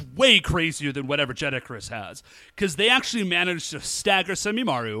way crazier than whatever Jet Icarus has. Because they actually managed to stagger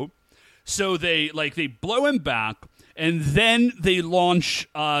Semimaru. So they blow him back, and then they launch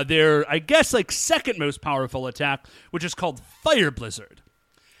their, I guess, like second most powerful attack, which is called Fire Blizzard.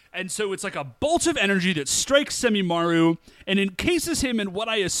 And so it's like a bolt of energy that strikes Semimaru and encases him in what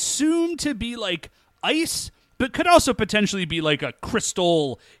I assume to be like ice, but could also potentially be like a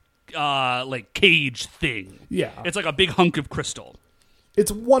crystal like cage thing. Yeah. It's like a big hunk of crystal.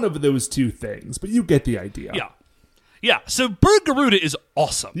 It's one of those two things, but you get the idea. Yeah. Yeah, so Bird Garuda is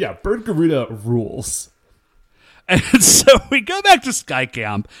awesome. Yeah, Bird Garuda rules. And so we go back to Sky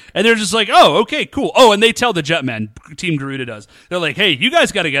Camp, and they're just like, oh, okay, cool. Oh, and they tell the Jetmen, Team Garuda does. They're like, hey, you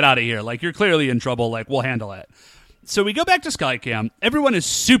guys got to get out of here. Like, you're clearly in trouble. Like, we'll handle it. So we go back to Sky Camp. Everyone is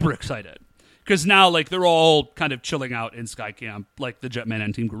super excited. Because now, like, they're all kind of chilling out in Sky Camp, like the Jetmen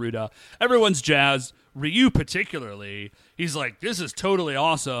and Team Garuda. Everyone's jazzed. Ryu particularly, he's like, this is totally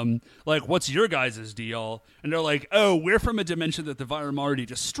awesome. Like, what's your guys' deal? And they're like, oh, we're from a dimension that the Vyram already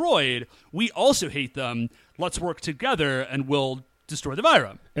destroyed. We also hate them. Let's work together and we'll destroy the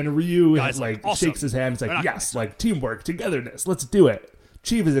Vyram. And Ryu Guys, like awesome. shakes his hand. He's They're like, not yes, like teamwork, togetherness. Let's do it.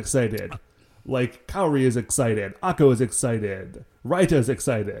 Chief is excited. Like Kaori is excited. Akko is excited. Raita is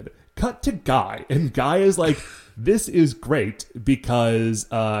excited. Cut to Guy, and Guy is like, this is great because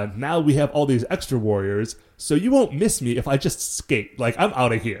now we have all these extra warriors, so you won't miss me if I just skate. Like, I'm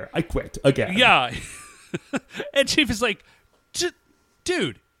out of here. I quit again. Yeah. And Chief is like,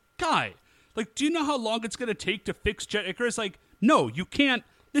 dude, Guy, like, do you know how long it's going to take to fix Jet Icarus? Like, no, you can't.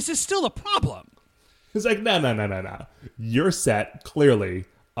 This is still a problem. He's like, no. You're set, clearly.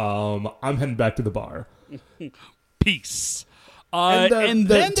 I'm heading back to the bar. Peace. And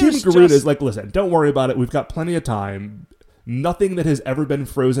the then Team there's Garuda just- is like, listen, don't worry about it. We've got plenty of time. Nothing that has ever been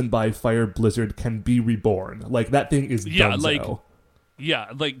frozen by Fire Blizzard can be reborn. Like, that thing is Yeah, donezo.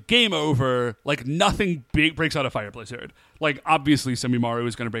 like game over. Like nothing big breaks out of Fire Blizzard. Like obviously Semimaru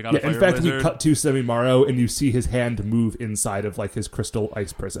is going to break out of Fire In fact, Blizzard. we cut to Semimaru, and you see his hand move inside of like his crystal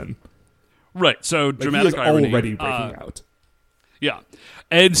ice prison. Right. So Like, dramatic he is irony. already breaking out. Yeah.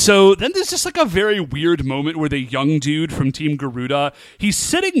 And so then there's just like a very weird moment where the young dude from Team Garuda, he's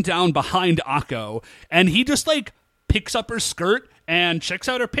sitting down behind Akko, and he just like picks up her skirt and checks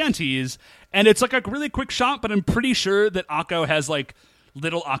out her panties, and it's like a really quick shot, but I'm pretty sure that Akko has like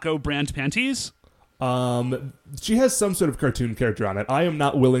little Akko brand panties. She has some sort of cartoon character on it. I am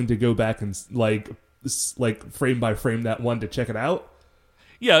not willing to go back and like frame by frame that one to check it out.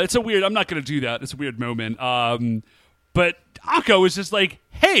 Yeah, it's a weird, I'm not going to do that. It's a weird moment. But Akko is just like,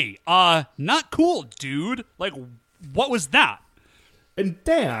 hey, not cool, dude. Like, what was that? And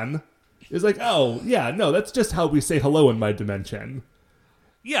Dan is like, oh, yeah, no, that's just how we say hello in my dimension.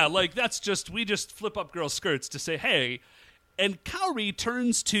 Yeah, like, we just flip up girls' skirts to say, hey. And Kaori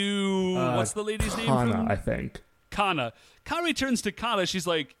turns to, what's the lady's name? Kana, I think. Kana. Kaori turns to Kana. She's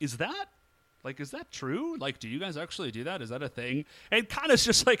like, is that true? Like, do you guys actually do that? Is that a thing? And Kana's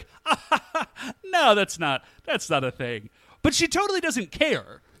just like, no, that's not a thing. But she totally doesn't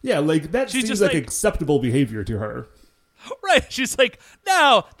care. Yeah, like, that She's seems just like like- acceptable behavior to her. Right. She's like,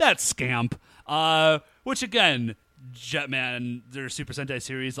 no, that's scamp. Which again, Jetman, their Super Sentai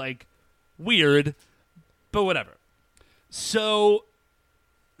series, like, weird, but whatever. So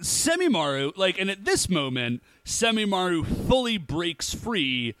Semimaru, like, and at this moment, Semimaru fully breaks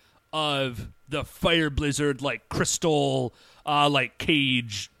free of the Fire Blizzard, like, crystal, like,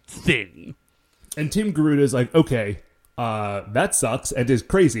 cage thing. And Team Garuda is like, okay, that sucks and is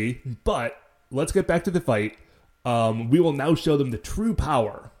crazy, but let's get back to the fight. We will now show them the true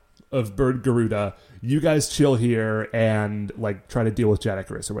power of Bird Garuda. You guys chill here and, like, try to deal with Jet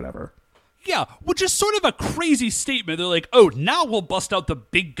Icarus or whatever. Yeah, which is sort of a crazy statement. They're like, oh, now we'll bust out the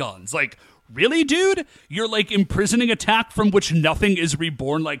big guns. Like, really, dude? You're, like, imprisoning attack from which nothing is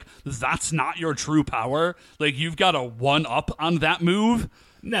reborn? Like, that's not your true power? Like, you've got a 1-up on that move?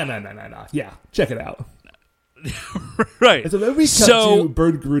 No. Yeah, check it out. Right. And so then we cut to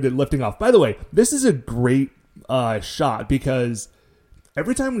Bird Garuda lifting off. By the way, this is a great shot because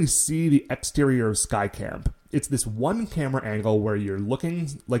every time we see the exterior of Sky Camp, it's this one camera angle where you're looking,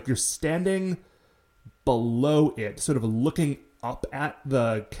 like you're standing below it, sort of looking up at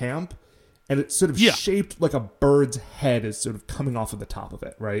the camp, and it's sort of shaped like a bird's head is sort of coming off of the top of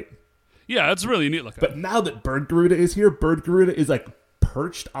it, right? Yeah, it's really neat looking. But now that Bird Garuda is here, Bird Garuda is like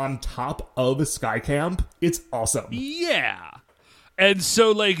perched on top of Sky Camp. It's awesome. Yeah. And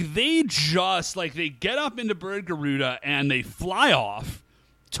so, like, they just, like, they get up into Bird Garuda and they fly off.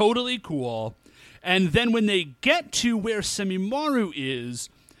 Totally cool. And then when they get to where Semimaru is,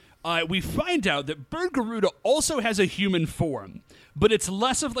 we find out that Bird Garuda also has a human form. But it's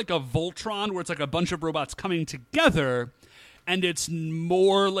less of, like, a Voltron where it's, like, a bunch of robots coming together. And it's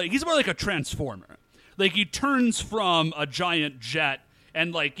more like, he's more like a transformer. Like, he turns from a giant jet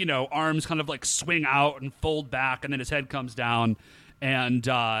and, like, you know, arms kind of, like, swing out and fold back, and then his head comes down. And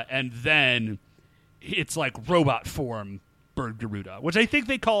then it's like robot form Bird Garuda, which I think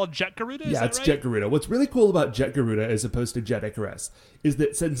they call Jet Garuda. Yeah, it's right? Jet Garuda. What's really cool about Jet Garuda as opposed to Jet Icarus is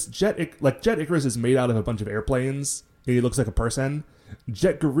that since Jet Icarus is made out of a bunch of airplanes, and he looks like a person,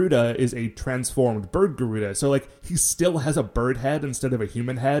 Jet Garuda is a transformed Bird Garuda. So, like, he still has a bird head instead of a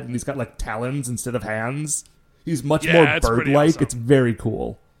human head, and he's got, like, talons instead of hands. He's much more bird-like. Awesome. It's very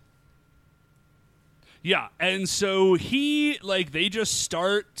cool. Yeah, and so they just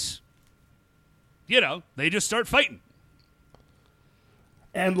start, they just start fighting.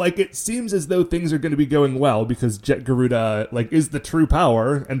 And, like, it seems as though things are going to be going well because Jet Garuda, like, is the true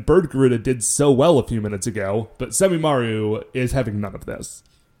power, and Bird Garuda did so well a few minutes ago, but Semimaru is having none of this.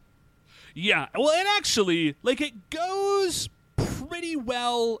 Yeah, well, and actually, like, it goes pretty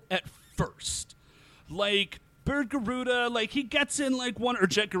well at first. Like, Bird Garuda, like, he gets in, like,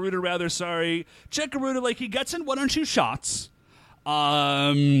 Jet Garuda, rather, sorry. Jet Garuda, like, he gets in 1 or 2 shots.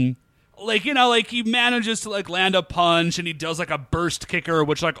 Like, you know, like, he manages to, like, land a punch, and he does, like, a burst kicker,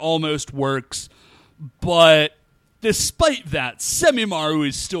 which, like, almost works. But despite that, Semimaru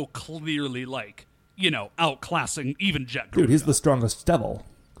is still clearly, like, you know, outclassing even Jet Garuda. Dude, he's the strongest devil.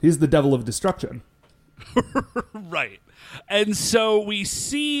 He's the devil of destruction. Right. And so we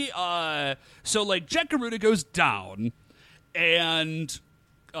see, like, Jet Garuda goes down, and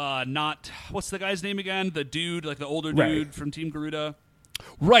what's the guy's name again? The dude, like, the older dude from Team Garuda?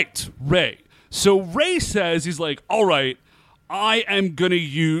 Right, Ray. So Ray says, he's like, all right, I am going to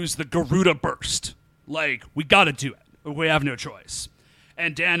use the Garuda Burst. Like, we got to do it. We have no choice.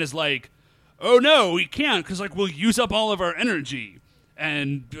 And Dan is like, oh, no, we can't, because, like, we'll use up all of our energy.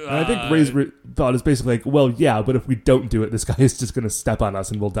 And I think Ray's thought is basically like, well, yeah, but if we don't do it, this guy is just going to step on us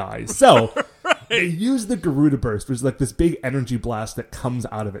and we'll die. So they use the Garuda Burst, which is like this big energy blast that comes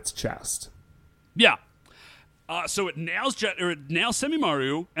out of its chest. Yeah. So it nails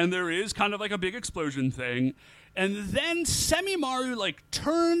Semimaru, and there is kind of like a big explosion thing. And then Semimaru, like,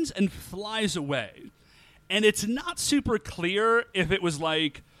 turns and flies away. And it's not super clear if it was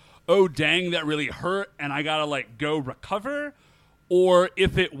like, oh, dang, that really hurt, and I got to, like, go recover, or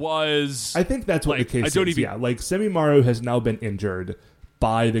if it was... I think that's what the case is. Yeah, like, Semimaru has now been injured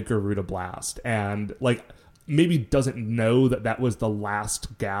by the Garuda Blast, and, like, maybe doesn't know that that was the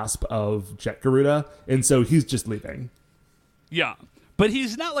last gasp of Jet Garuda, and so he's just leaving. Yeah, but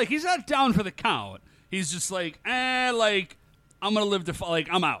he's not down for the count. He's just like, like, I'm gonna live to like,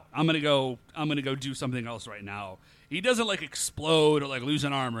 I'm out. I'm gonna go do something else right now. He doesn't, like, explode or, like, lose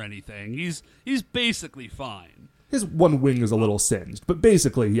an arm or anything. He's basically fine. His one wing is a little singed, but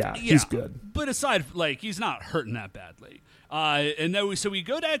basically, yeah, he's good. But aside, like, he's not hurting that badly. And then so we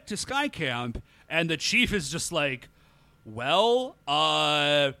go back to Sky Camp, and the chief is just like, well,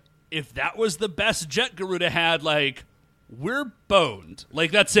 if that was the best Jet Garuda had, like, we're boned.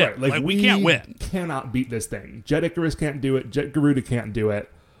 Like, that's it. Right, like, we can't win. Cannot beat this thing. Jet Icarus can't do it. Jet Garuda can't do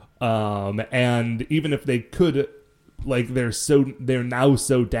it. And even if they could, like, they're now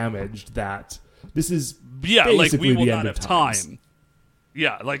so damaged that this is like, we will not have time.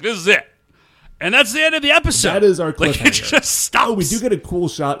 Yeah, like, this is it. And that's the end of the episode. That is our cliffhanger. Like, it just stops. Oh, we do get a cool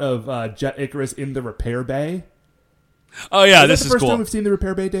shot of Jet Icarus in the repair bay. Oh, yeah, this is the first cool. time we've seen the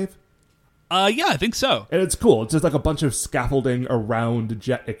repair bay, Dave? Yeah, I think so. And it's cool. It's just like a bunch of scaffolding around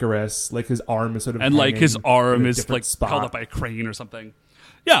Jet Icarus. Like, his arm is sort of and, like, his arm is, like, spot. held up by a crane or something.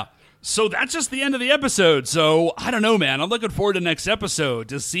 Yeah. So that's just the end of the episode. So I don't know, man. I'm looking forward to next episode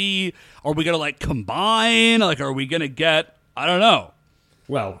to see, are we going to, like, combine? Like, are we going to get, I don't know.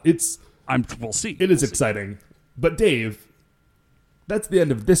 Well, we'll see. It is exciting. But Dave, that's the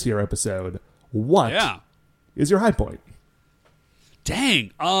end of this year episode. What is your high point?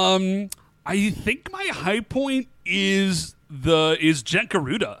 Dang. I think my high point is Jet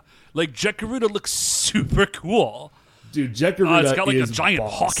Garuda. Like, Jet Garuda looks super cool. Dude, Jet Garuda it's got, like, is a giant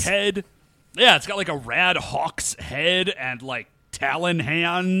boss. hawk head. Yeah, it's got, like, a rad hawk's head and, like, talon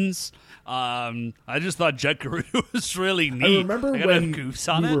hands. I just thought Jet Garuda was really neat. I remember when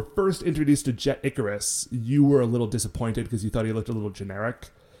we were first introduced to Jet Icarus, you were a little disappointed because you thought he looked a little generic.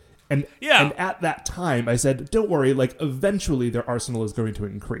 And Yeah. and at that time, I said, don't worry, like, eventually their arsenal is going to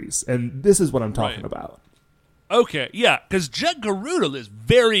increase. And this is what I'm talking Right. about. Okay, yeah, because Jet Garuda is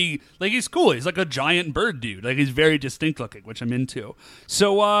very, like, he's cool. He's like a giant bird dude. Like, he's very distinct looking, which I'm into.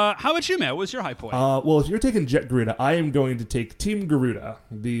 So, how about you, man? What was your high point? Well, if you're taking Jet Garuda, I am going to take Team Garuda,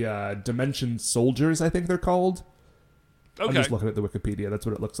 the Dimension Soldiers, I think they're called. Okay. I'm just looking at the Wikipedia. That's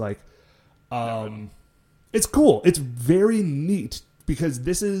what it looks like. It's cool. It's very neat because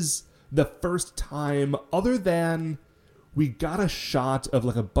this is the first time, other than we got a shot of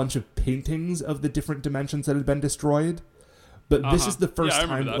like a bunch of paintings of the different dimensions that had been destroyed. But this is the first Yeah, I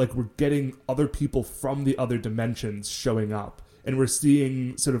remember time that. like we're getting other people from the other dimensions showing up, and we're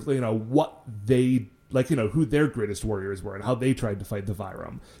seeing sort of, you know, what they like, you know, who their greatest warriors were and how they tried to fight the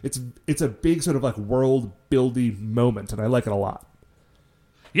Vyram. It's a big sort of like world building moment, and I like it a lot.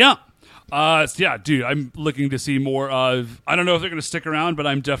 Yeah. Yeah, dude, I'm looking to see more of... I don't know if they're going to stick around, but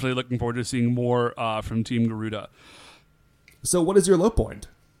I'm definitely looking forward to seeing more from Team Garuda. So what is your low point?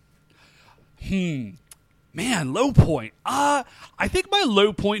 Man, low point. I think my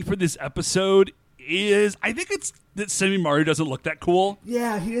low point for this episode is... I think it's that Semi-Maru doesn't look that cool.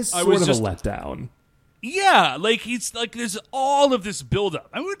 Yeah, he is I sort was of just- a letdown. Yeah, like, he's like, there's all of this buildup.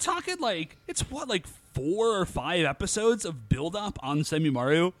 And we're talking, like, it's what, like 4 or 5 episodes of buildup on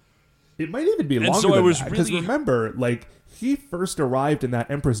Semi-Maru? It might even be And longer so I than was that. Because really- remember, like, he first arrived in that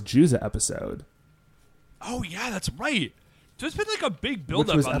Empress Juza episode, Oh, yeah, that's right. So it's been like a big which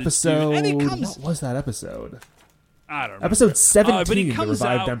buildup was on this dude. episode... And he comes... What was that episode? I don't know. Episode but 17, he The comes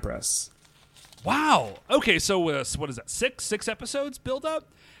Revived out- Empress. Wow. Okay, so what is that? Six episodes build up,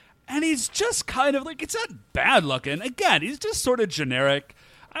 and he's just kind of like, it's not bad looking. Again, he's just sort of generic.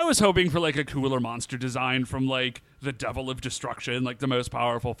 I was hoping for like a cooler monster design from like the Devil of Destruction, like the most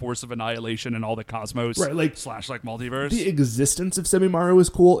powerful force of annihilation in all the cosmos, Right, like- / like multiverse. The existence of Semi-Maru was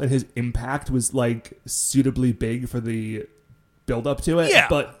cool, and his impact was, like, suitably big for the build-up to it. Yeah.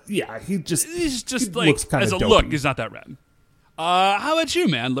 But, yeah, he's just he like, looks kinda as a dopey. look, he's not that rad. How about you,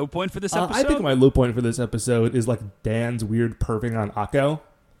 man? Low point for this episode? I think my low point for this episode is, like, Dan's weird perving on Akko.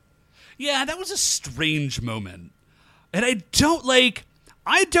 Yeah, that was a strange moment. And I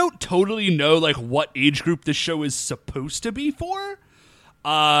don't totally know like what age group this show is supposed to be for.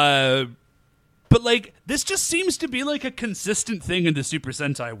 But like this just seems to be like a consistent thing in the Super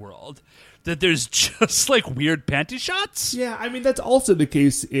Sentai world. That there's just like weird panty shots. Yeah, I mean, that's also the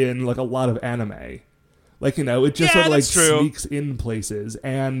case in, like, a lot of anime. Like, you know, it just Yeah, sort of, like, that's true. sneaks in places.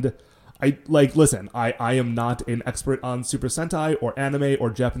 And listen, I am not an expert on Super Sentai or anime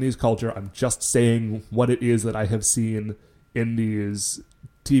or Japanese culture. I'm just saying what it is that I have seen in these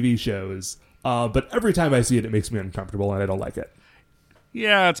TV shows. But every time I see it, it makes me uncomfortable, and I don't like it.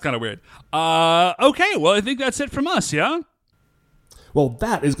 Yeah, it's kind of weird. Okay, well I think that's it from us, yeah? Well,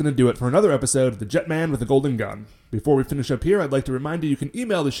 that is going to do it for another episode of The Jetman with the Golden Gun. Before we finish up here, I'd like to remind you can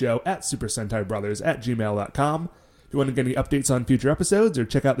email the show at supersentaibrothers@gmail.com. If you want to get any updates on future episodes or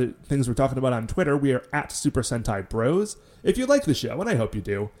check out the things we're talking about on Twitter, we are at Super Sentai Bros. If you like the show, and I hope you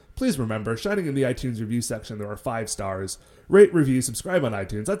do, please remember, shining in the iTunes review section, there are 5 stars. Rate, review, subscribe on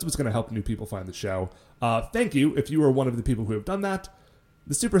iTunes. That's what's going to help new people find the show. Thank you if you are one of the people who have done that.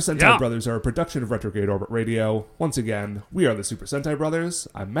 The Super Sentai Yeah. Brothers are a production of Retrograde Orbit Radio. Once again, we are the Super Sentai Brothers.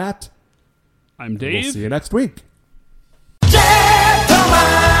 I'm Matt. I'm and Dave. We'll see you next week.